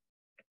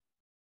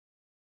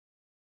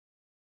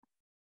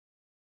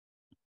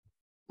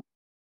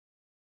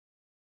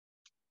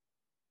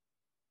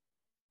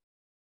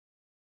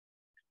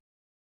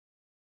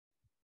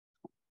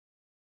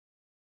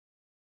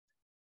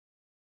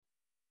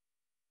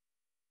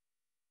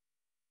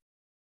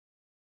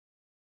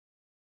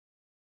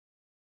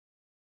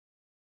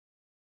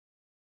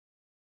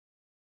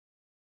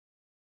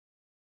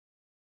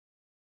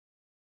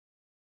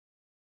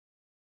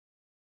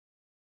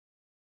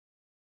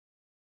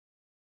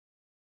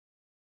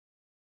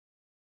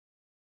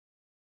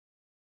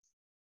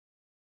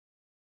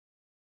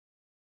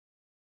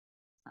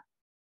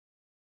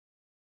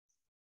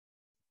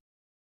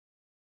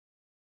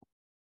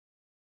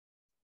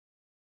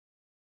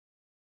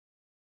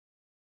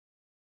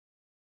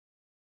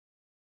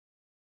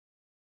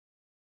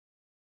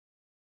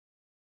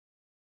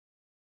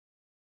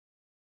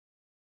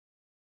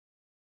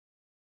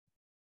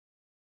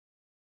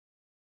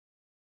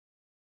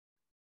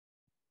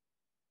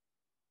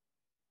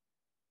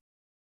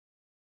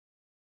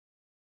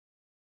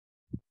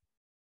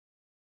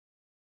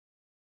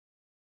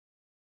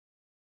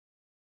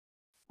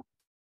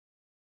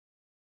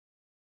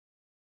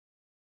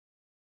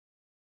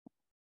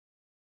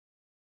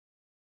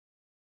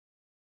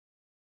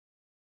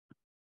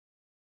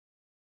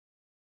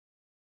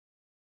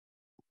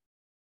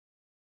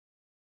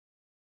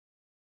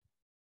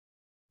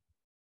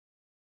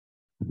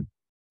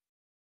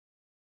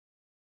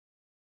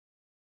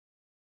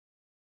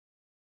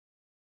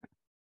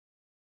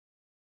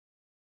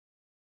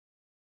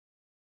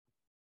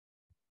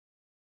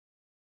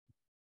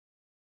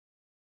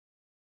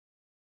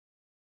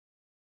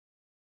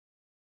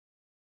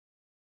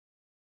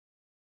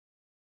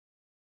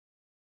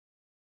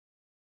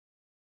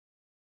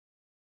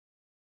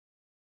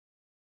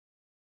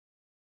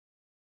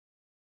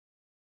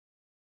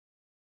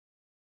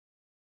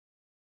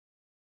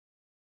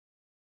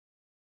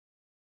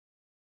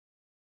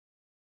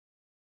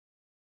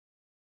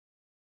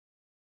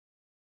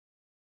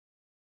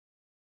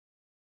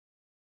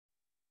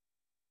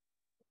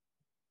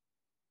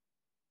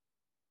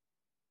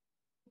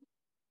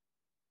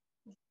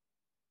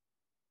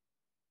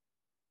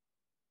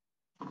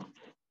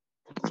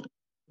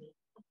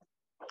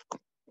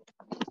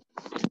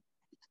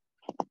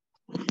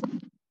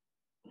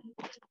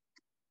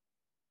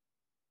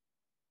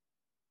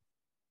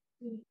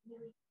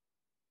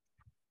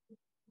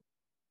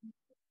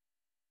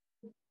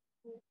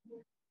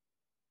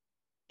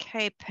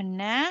 Okay,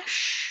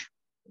 Panache.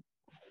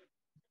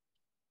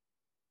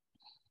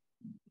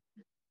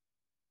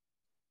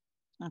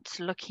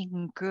 That's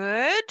looking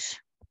good.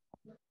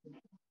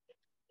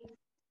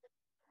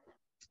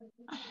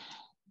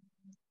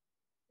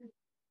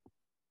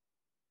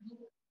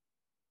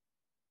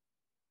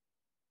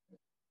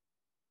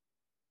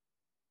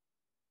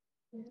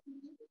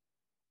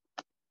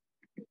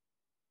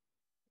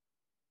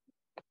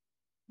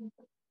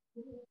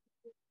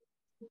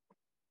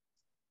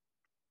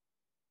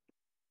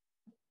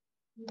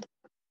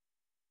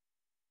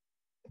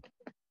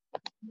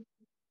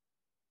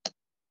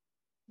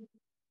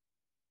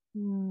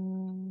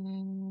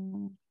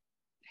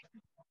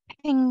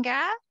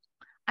 Pinga,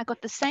 I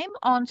got the same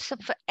answer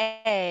for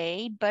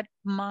A, but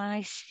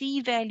my C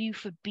value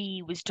for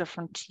B was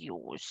different to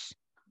yours.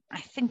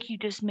 I think you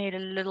just made a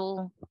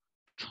little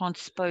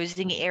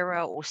transposing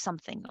error or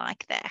something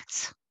like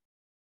that.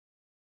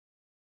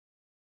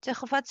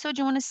 So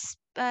do you want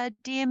to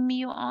DM me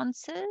your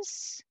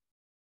answers?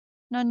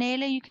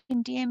 Nonela, you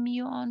can DM me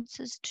your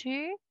answers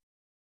too.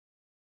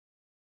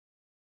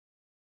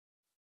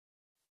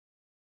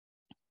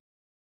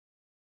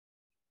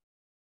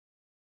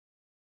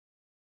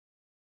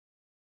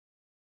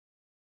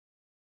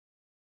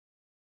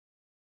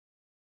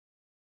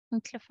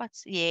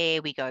 Yeah,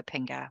 we go,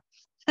 Pinga.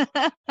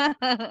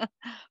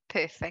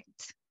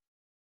 Perfect.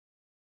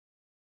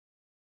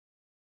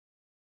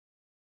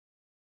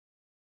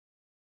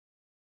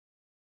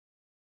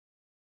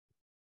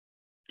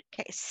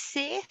 Okay,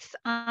 Seth,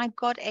 I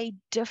got a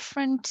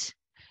different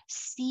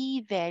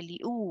C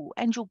value. Ooh,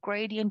 and your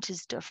gradient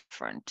is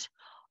different.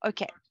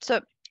 Okay,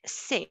 so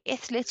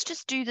Seth, let's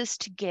just do this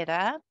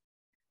together.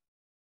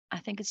 I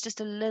think it's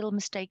just a little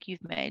mistake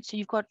you've made. So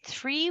you've got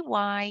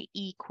 3y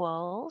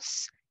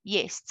equals,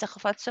 yes,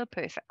 so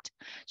perfect.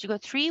 So you've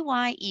got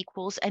 3y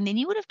equals, and then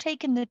you would have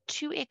taken the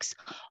 2x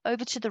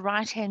over to the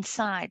right-hand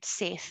side,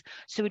 Seth.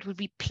 So it would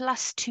be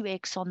plus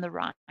 2x on the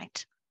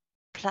right,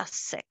 plus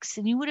 6.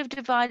 And you would have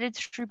divided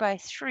through by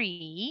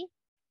 3,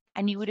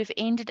 and you would have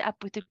ended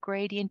up with the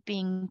gradient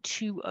being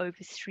 2 over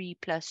 3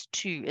 plus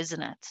 2,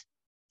 isn't it?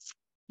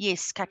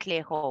 Yes,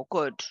 Katleho,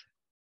 good.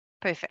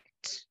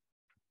 Perfect.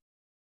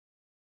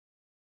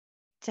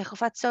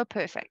 So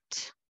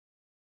perfect.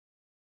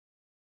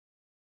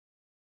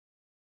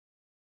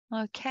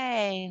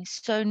 Okay,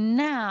 so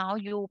now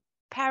your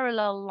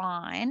parallel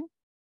line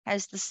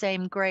has the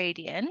same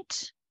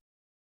gradient,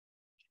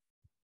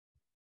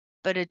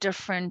 but a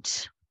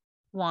different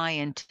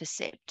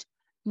y-intercept.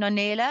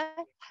 Nonela,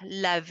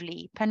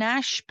 lovely.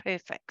 Panache,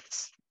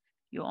 perfect.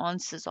 Your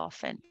answers are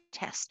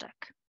fantastic.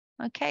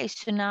 Okay,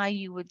 so now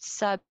you would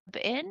sub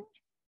in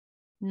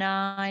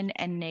 9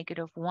 and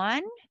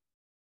 -1.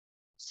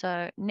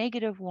 So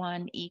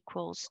 -1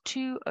 equals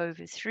 2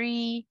 over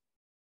 3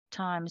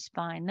 times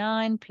by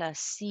 9 plus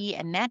C,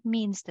 and that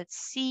means that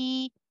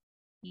C,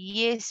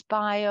 yes,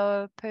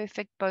 bio,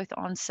 perfect, both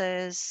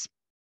answers.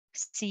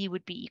 C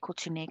would be equal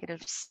to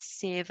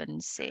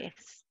 -7,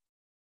 Seth.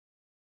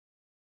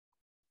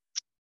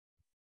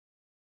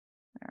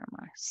 Where am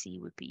I? C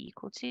would be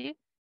equal to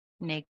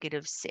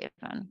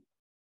 -7.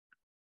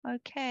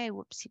 Okay,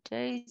 whoopsie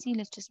daisy.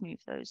 Let's just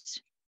move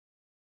those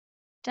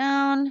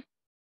down.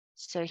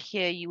 So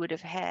here you would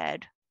have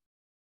had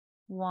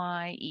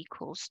y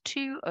equals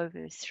 2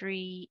 over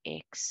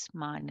 3x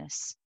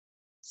minus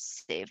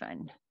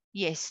 7.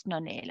 Yes,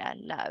 Nonela,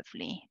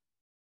 lovely.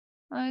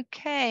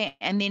 Okay,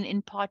 and then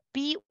in part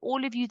B,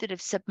 all of you that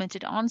have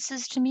submitted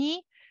answers to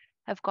me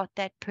have got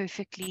that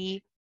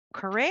perfectly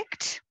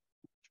correct.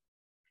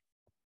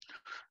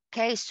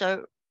 Okay,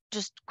 so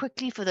just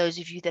quickly for those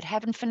of you that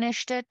haven't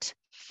finished it,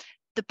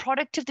 the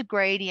product of the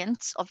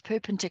gradients of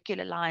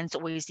perpendicular lines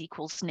always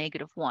equals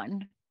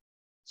 -1.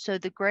 So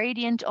the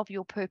gradient of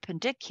your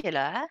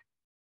perpendicular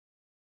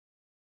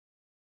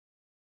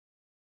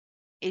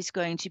is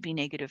going to be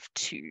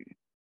 -2.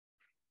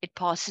 It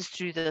passes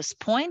through this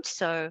point,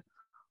 so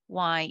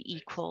y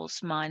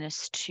equals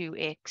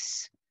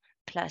 -2x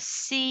plus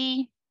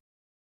c.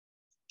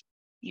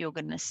 You're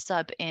going to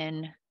sub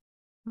in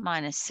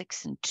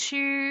 -6 and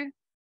 2.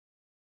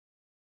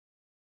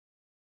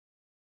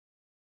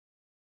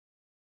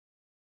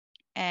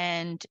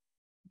 And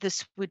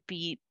this would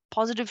be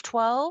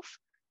 +12.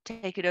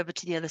 Take it over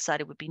to the other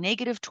side, it would be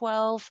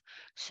 -12.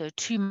 So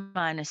 2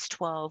 minus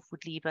 12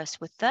 would leave us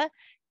with the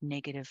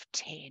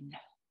 -10.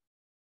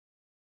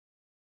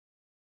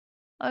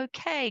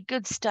 Okay,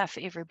 good stuff,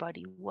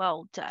 everybody.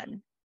 Well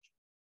done.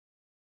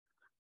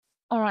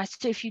 All right,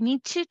 so if you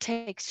need to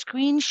take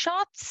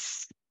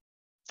screenshots,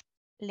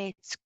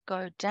 let's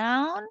go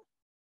down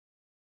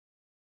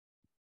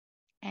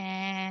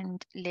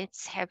and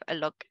let's have a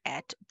look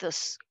at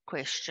this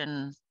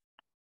question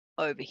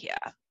over here.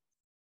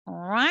 All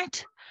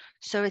right,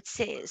 so it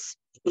says,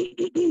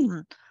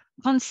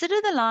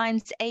 consider the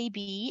lines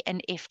AB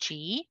and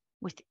FG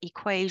with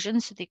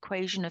equations. So the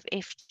equation of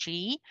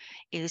FG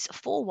is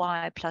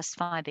 4y plus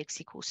 5x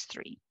equals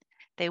 3.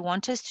 They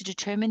want us to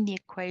determine the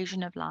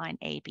equation of line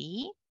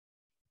AB.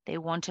 They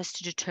want us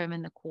to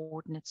determine the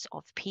coordinates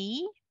of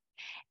P.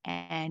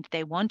 And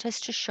they want us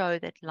to show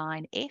that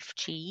line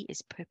FG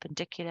is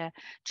perpendicular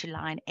to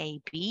line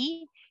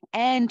AB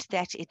and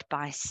that it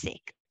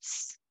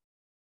bisects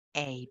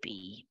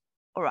AB.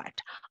 All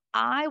right,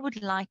 I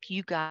would like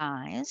you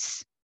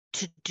guys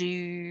to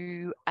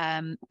do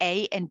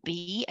A and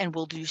B, and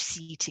we'll do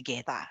C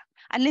together.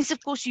 Unless,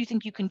 of course, you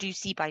think you can do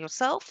C by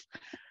yourself,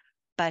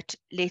 but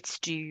let's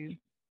do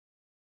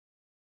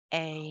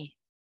A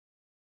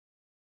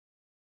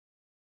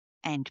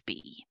and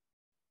B.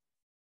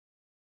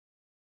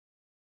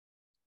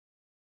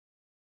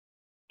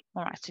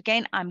 All right, so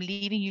again, I'm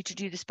leaving you to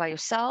do this by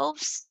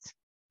yourselves.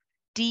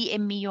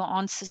 DM me your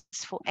answers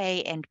for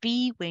A and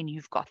B when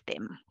you've got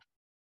them.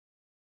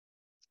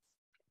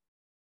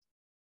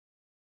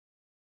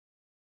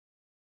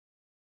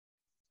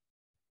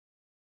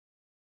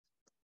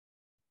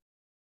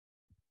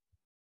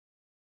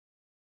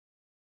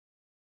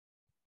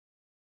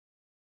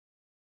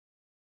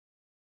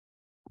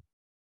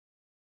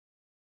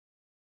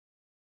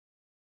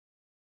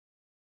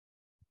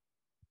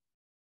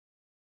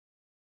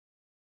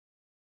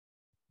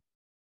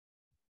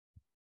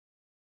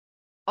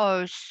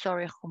 Oh,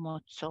 sorry,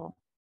 Homotso.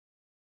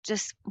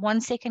 Just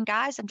 1 second,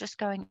 guys. I'm just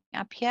going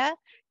up here.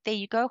 There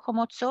you go,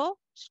 Homotso.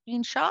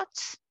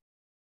 Screenshots.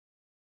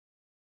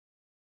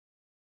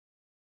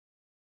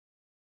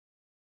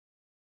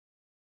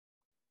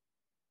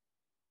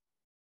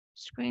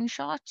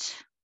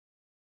 Screenshot.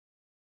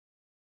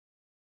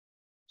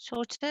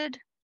 Sorted.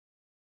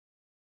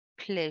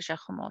 Pleasure,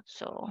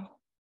 Khomotso.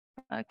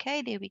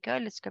 Okay, there we go.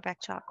 Let's go back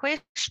to our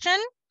question.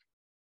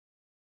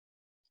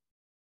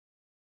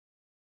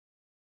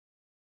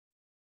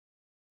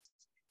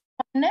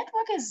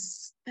 Network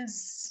is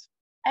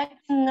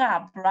acting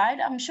up, right?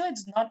 I'm sure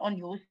it's not on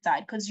your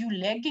side because you're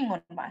lagging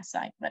on my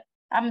side, but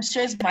I'm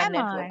sure it's my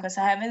network because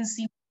I haven't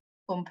seen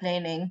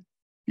complaining.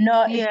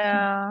 No,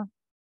 Yeah.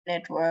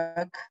 It's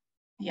network.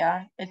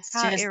 Yeah, it's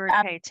How just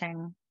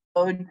irritating.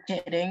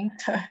 Kidding.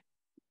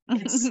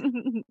 It's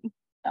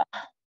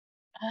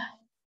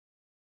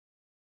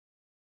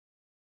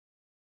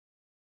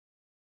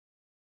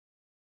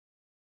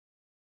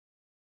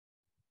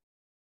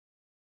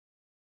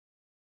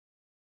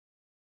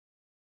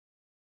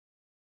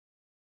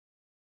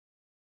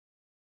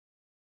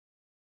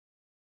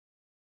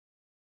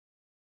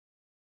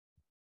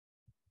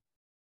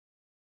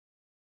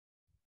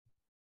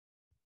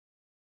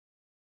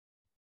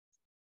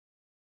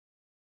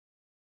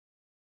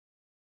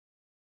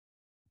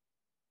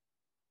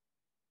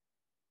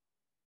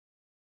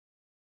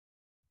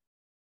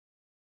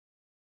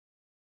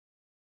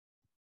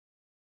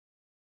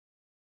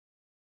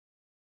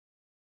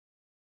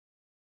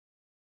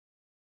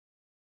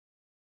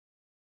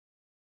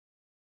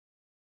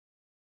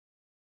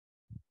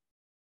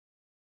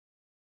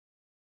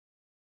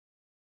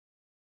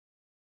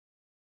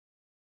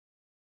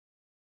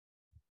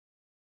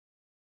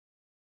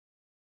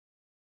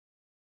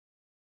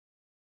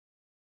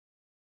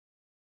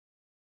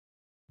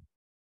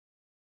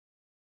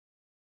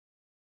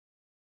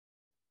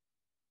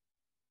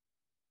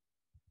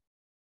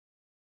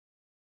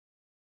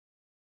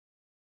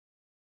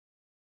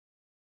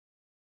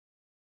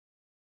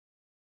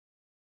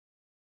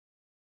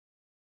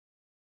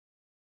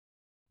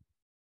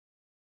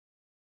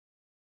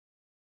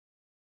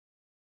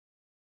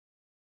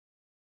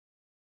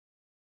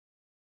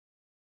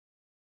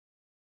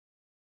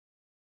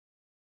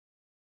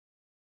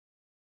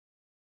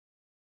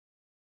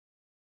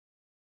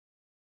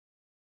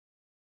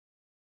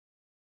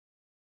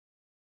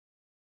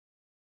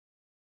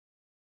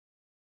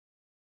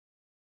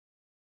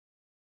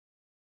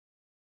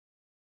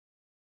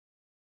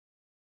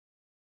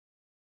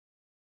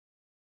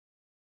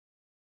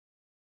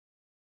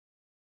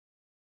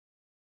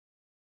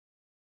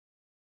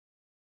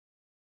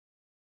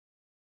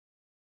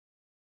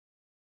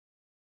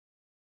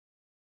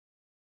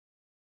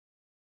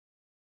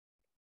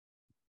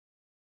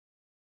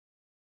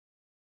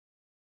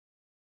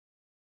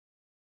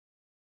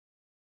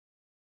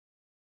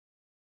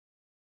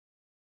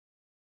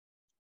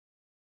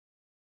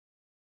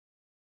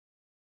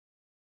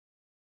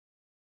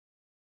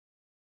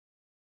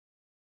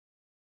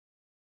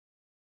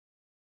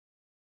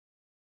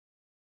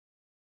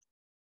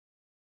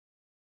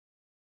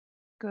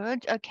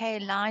Good. Okay,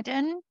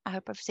 Leiden. I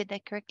hope I've said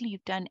that correctly.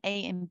 You've done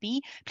A and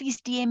B.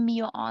 Please DM me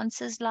your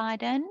answers,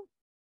 Leiden.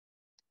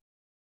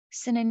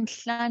 Sinin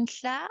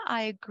Hlantla,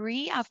 I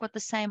agree. I've got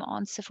the same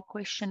answer for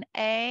question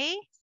A.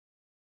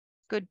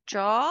 Good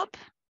job.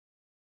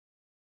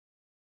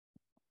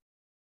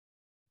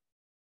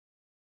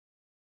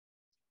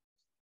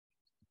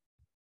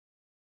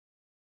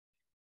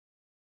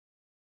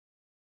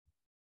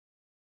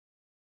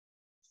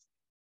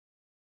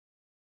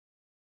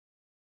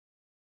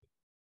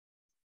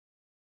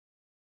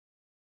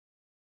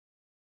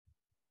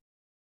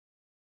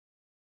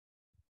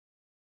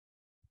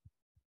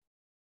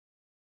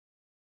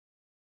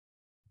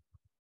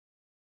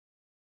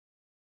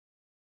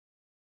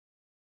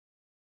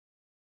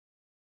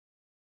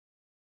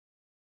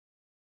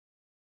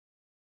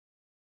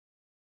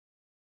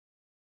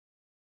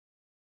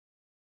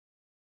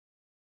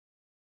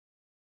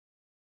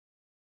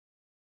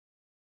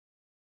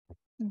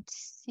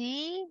 Let's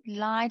see.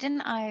 Leiden,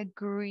 I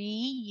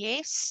agree.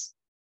 Yes.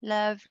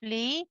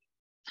 Lovely.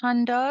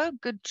 Tando,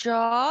 good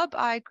job.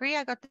 I agree.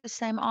 I got the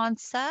same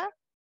answer.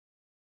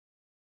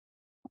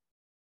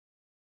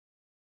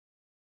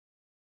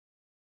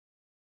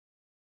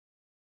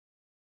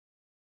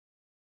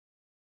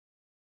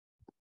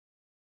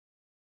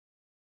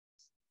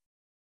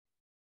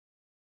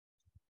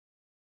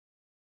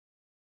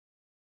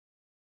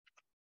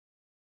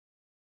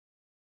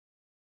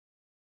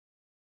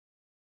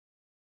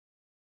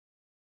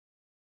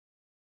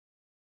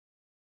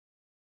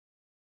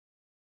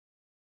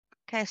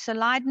 Okay, so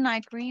Leiden, I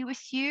agree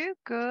with you.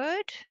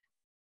 Good.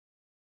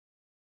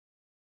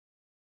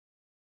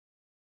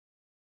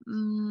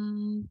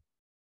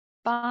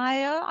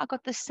 Bio, I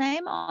got the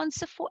same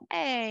answer for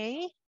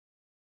A,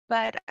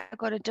 but I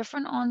got a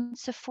different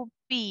answer for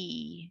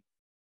B.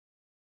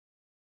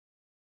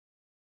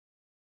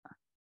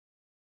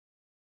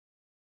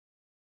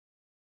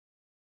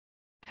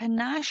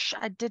 Panache,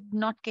 I did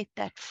not get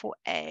that for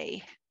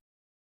A.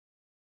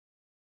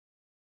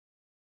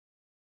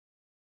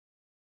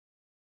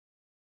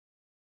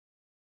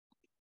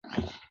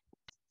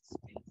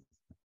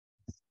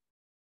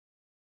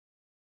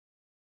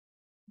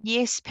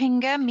 Yes,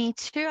 Pinga, me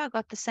too. I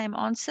got the same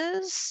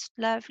answers.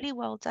 Lovely,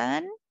 well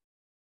done.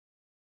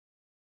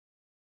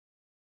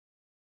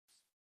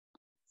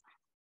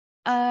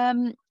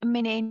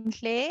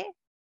 Menenhle,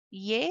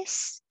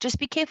 yes. Just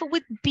be careful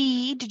with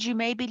B. Did you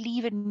maybe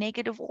leave a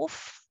negative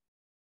off?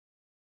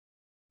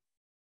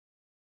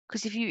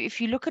 Because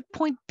if you look at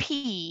point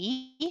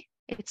P,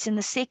 it's in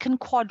the second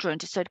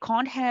quadrant, so it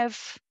can't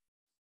have.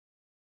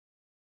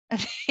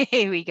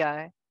 Here we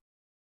go.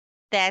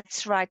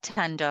 That's right,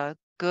 Tando.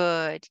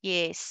 Good.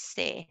 Yes,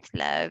 Seth.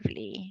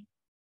 Lovely.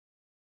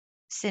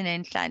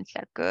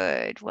 Sinenhlanhla.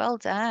 Good. Well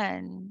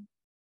done.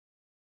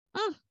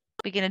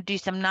 We're going to do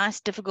some nice,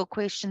 difficult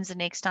questions the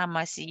next time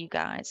I see you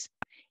guys.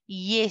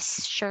 Yes,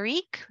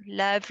 Sharik.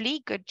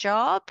 Lovely. Good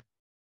job.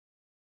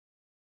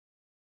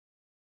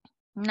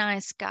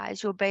 Nice,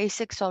 guys. Your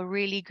basics are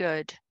really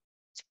good.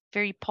 It's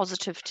very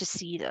positive to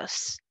see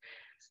this.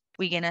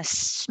 We're going to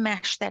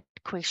smash that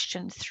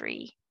question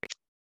 3.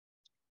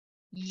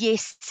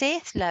 Yes,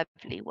 Seth.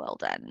 Lovely. Well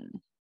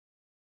done.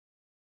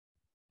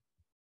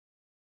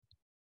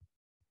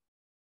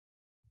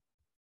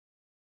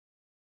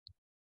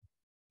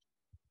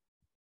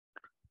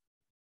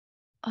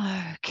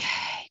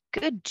 Okay.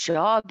 Good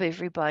job,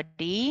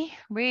 everybody.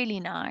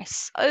 Really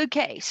nice.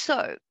 Okay.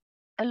 So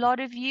a lot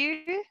of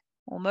you,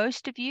 or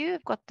most of you,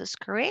 have got this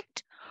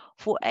correct.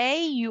 For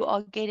A, you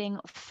are getting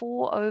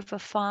 4 over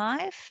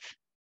 5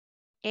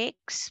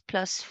 x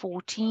plus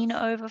 14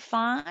 over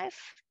 5,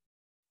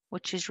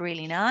 which is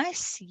really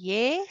nice.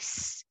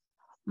 Yes.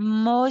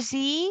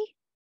 Mozi,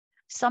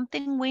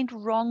 something went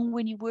wrong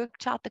when you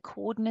worked out the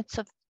coordinates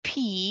of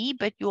P,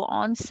 but your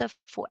answer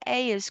for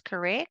A is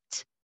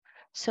correct.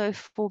 So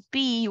for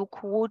B, your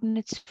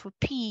coordinates for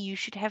P, you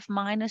should have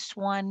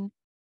 -1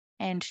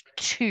 and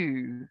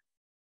 2.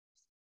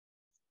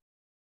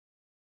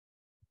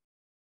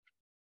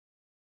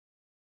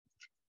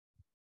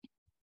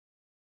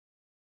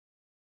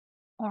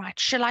 All right,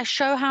 shall I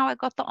show how I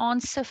got the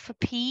answer for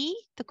P,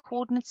 the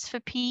coordinates for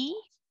P?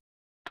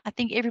 I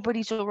think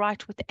everybody's all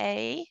right with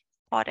A,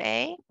 part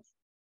A.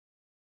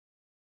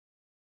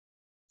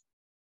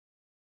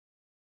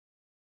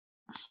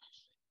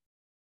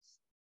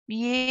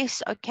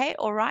 Yes, okay,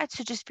 all right.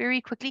 So just very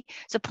quickly,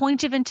 it's a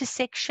point of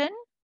intersection,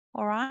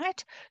 all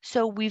right?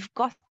 So we've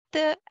got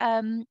the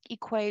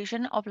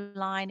equation of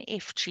line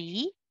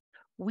FG.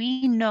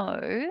 We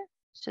know,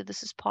 so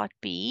this is part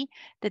B,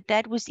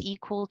 that was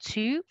equal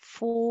to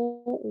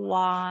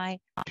 4y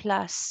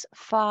plus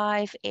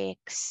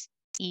 5x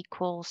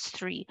equals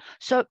 3.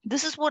 So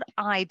this is what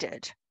I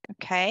did,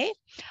 okay?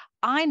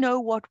 I know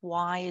what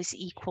y is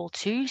equal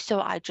to, so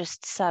I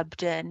just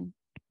subbed in.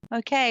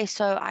 Okay,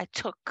 so I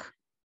took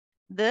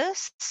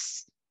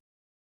this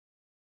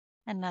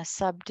and I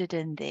subbed it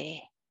in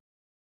there.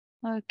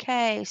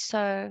 Okay,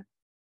 so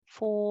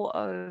 4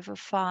 over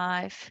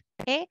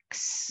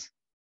 5x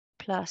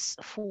plus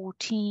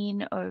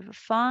 14 over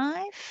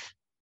 5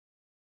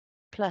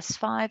 plus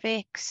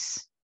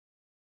 5x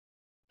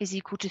is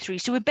equal to 3.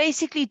 So we're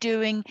basically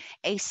doing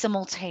a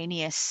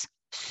simultaneous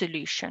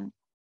solution.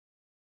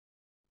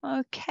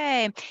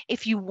 Okay,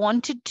 if you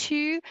wanted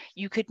to,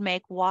 you could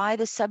make y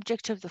the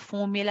subject of the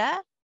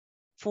formula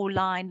for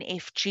line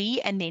FG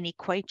and then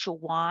equate your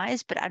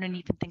y's, but I don't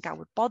even think I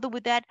would bother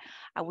with that.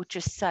 I would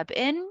just sub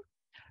in.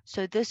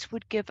 So this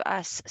would give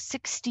us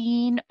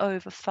 16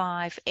 over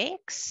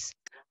 5x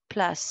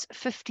plus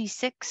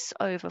 56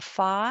 over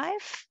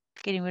 5,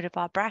 getting rid of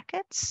our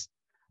brackets,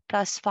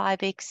 plus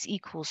 5x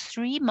equals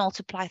 3,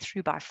 multiply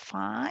through by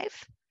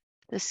 5.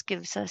 This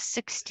gives us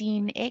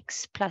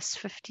 16x plus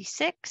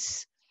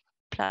 56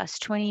 plus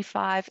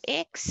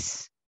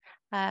 25x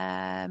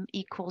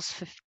equals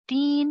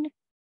 15.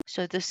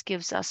 So this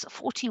gives us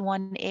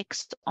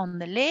 41x on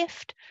the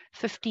left.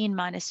 15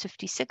 minus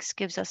 56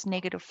 gives us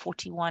negative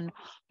 41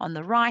 on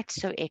the right.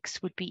 So x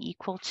would be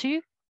equal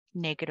to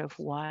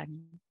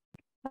 -1.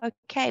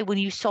 Okay, when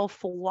you solve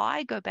for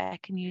y, go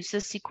back and use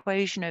this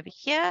equation over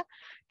here,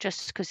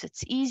 just because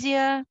it's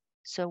easier.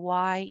 So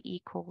y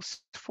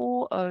equals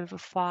 4 over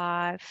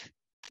 5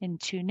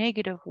 into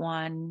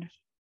 -1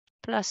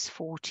 plus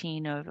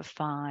 14 over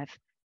 5.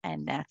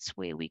 And that's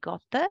where we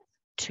got the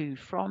 2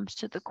 from.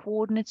 So the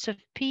coordinates of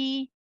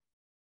P,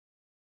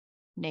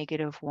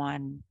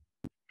 -1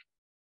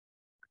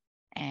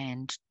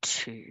 and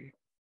 2.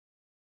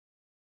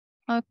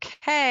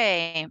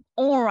 Okay,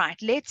 all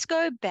right, let's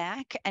go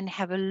back and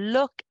have a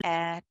look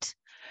at,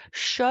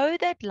 show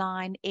that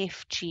line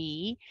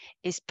FG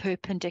is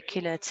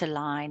perpendicular to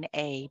line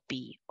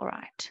AB. All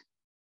right.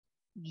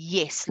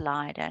 Yes,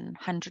 Leiden,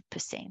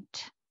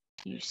 100%.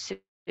 You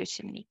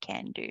certainly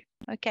can do.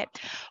 Okay,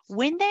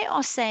 when they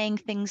are saying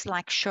things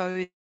like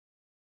show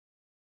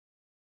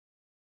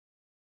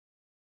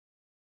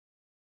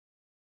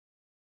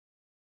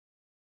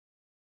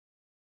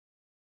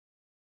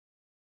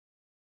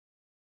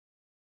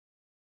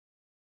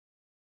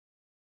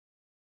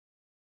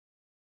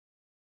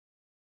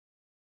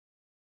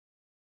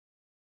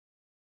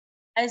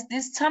As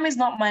this time is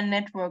not my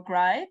network,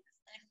 right?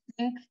 I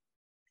think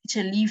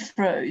Teacher Lee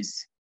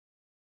froze.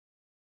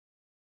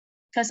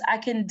 because I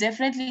can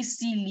definitely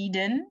see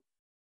Leiden.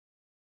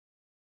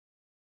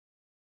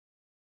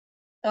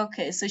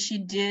 Okay, so she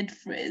did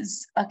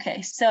frizz.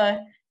 Okay, so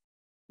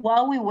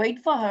while we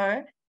wait for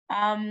her,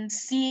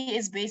 C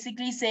is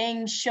basically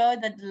saying show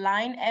that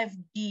line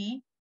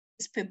FD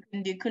is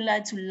perpendicular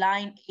to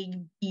line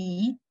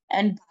AB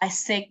and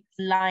bisect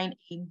line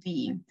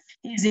AB.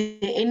 Is there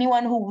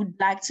anyone who would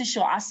like to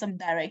show us some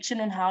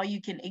direction on how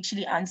you can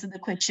actually answer the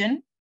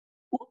question?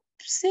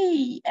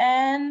 Oopsie,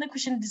 and the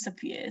question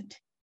disappeared.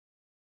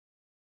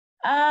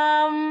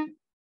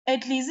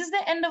 At least it's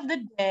the end of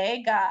the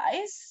day,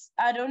 guys.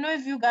 I don't know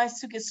if you guys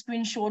took a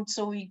screenshot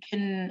so we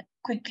can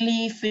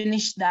quickly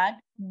finish that,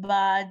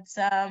 but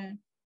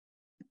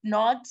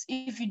not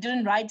if you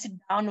didn't write it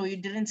down or you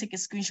didn't take a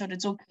screenshot,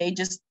 it's okay.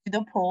 Just do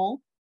the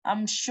poll.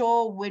 I'm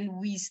sure when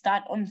we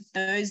start on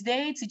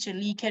Thursday, Teacher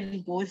Lee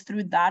can go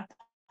through that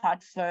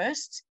part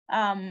first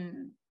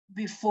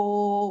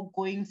before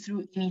going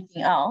through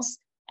anything else.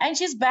 And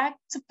she's back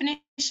to finish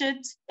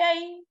it.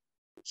 Yay!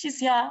 She's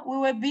here. We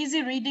were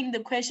busy reading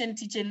the question,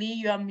 Teacher Lee.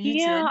 You are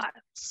muted. Yeah,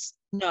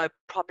 no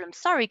problem.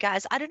 Sorry,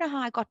 guys. I don't know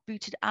how I got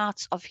booted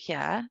out of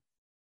here.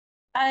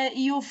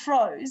 You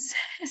froze.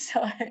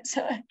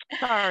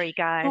 Sorry,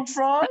 guys. You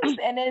froze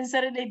and then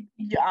suddenly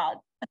you're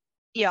out.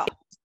 Yeah.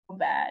 So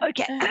bad.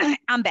 Okay,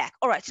 I'm back.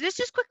 All right, so let's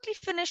just quickly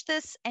finish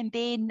this and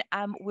then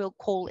we'll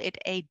call it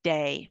a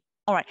day.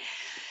 All right.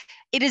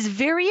 It is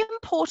very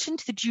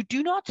important that you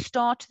do not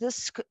start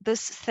this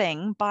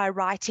thing by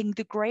writing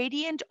the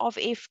gradient of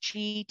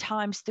FG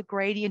times the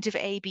gradient of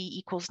AB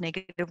equals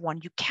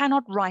 -1. You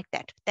cannot write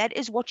that. That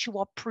is what you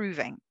are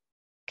proving.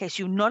 Okay,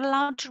 so you're not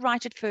allowed to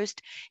write it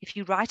first. If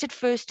you write it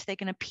first, they're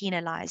going to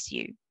penalize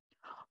you.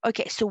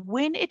 Okay, so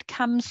when it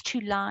comes to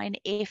line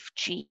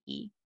FG,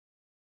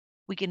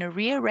 we're going to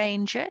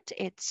rearrange it.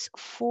 It's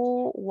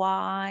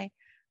 4y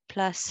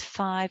plus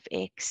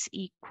 5x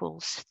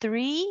equals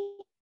 3.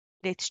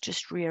 Let's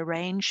just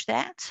rearrange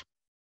that.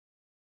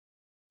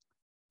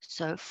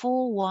 So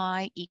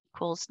 4y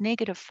equals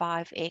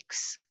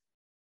 -5x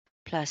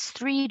plus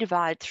 3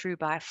 divided through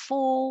by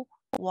 4.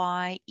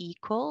 Y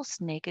equals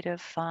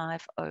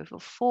 -5 over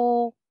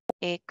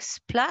 4x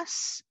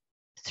plus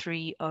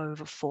 3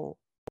 over 4.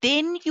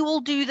 Then you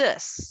will do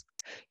this.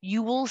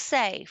 You will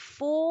say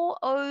 4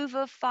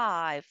 over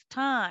 5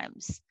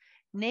 times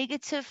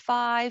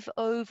 -5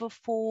 over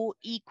 4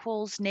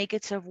 equals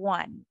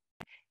 -1.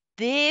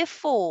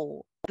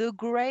 Therefore, the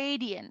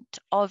gradient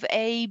of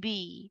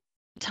AB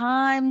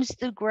times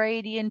the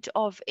gradient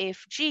of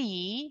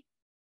FG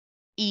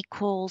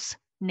equals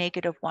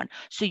 -1.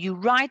 So you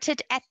write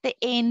it at the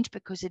end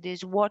because it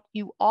is what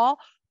you are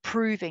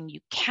proving. You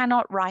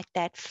cannot write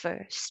that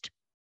first.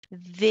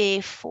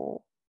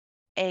 Therefore,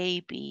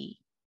 AB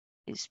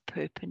is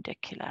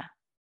perpendicular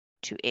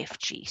to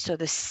FG. So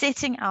the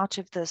setting out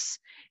of this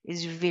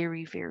is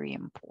very, very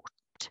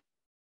important.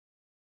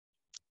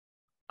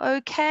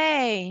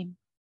 Okay.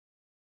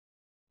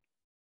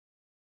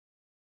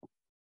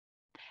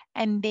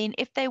 And then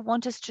if they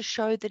want us to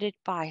show that it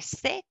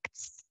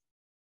bisects,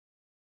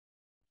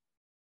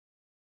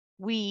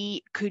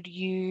 we could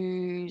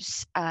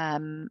use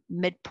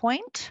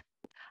midpoint.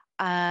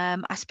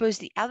 I suppose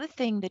the other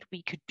thing that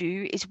we could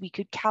do is we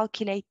could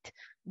calculate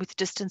with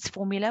distance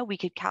formula, we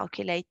could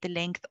calculate the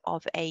length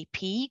of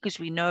AP because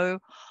we know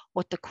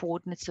what the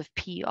coordinates of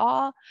P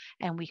are,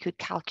 and we could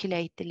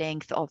calculate the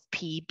length of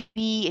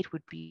PB. It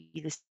would be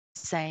the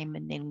same,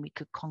 and then we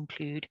could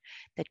conclude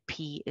that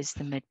P is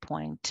the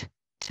midpoint.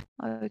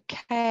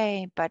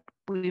 Okay, but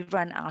we've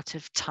run out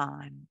of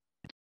time.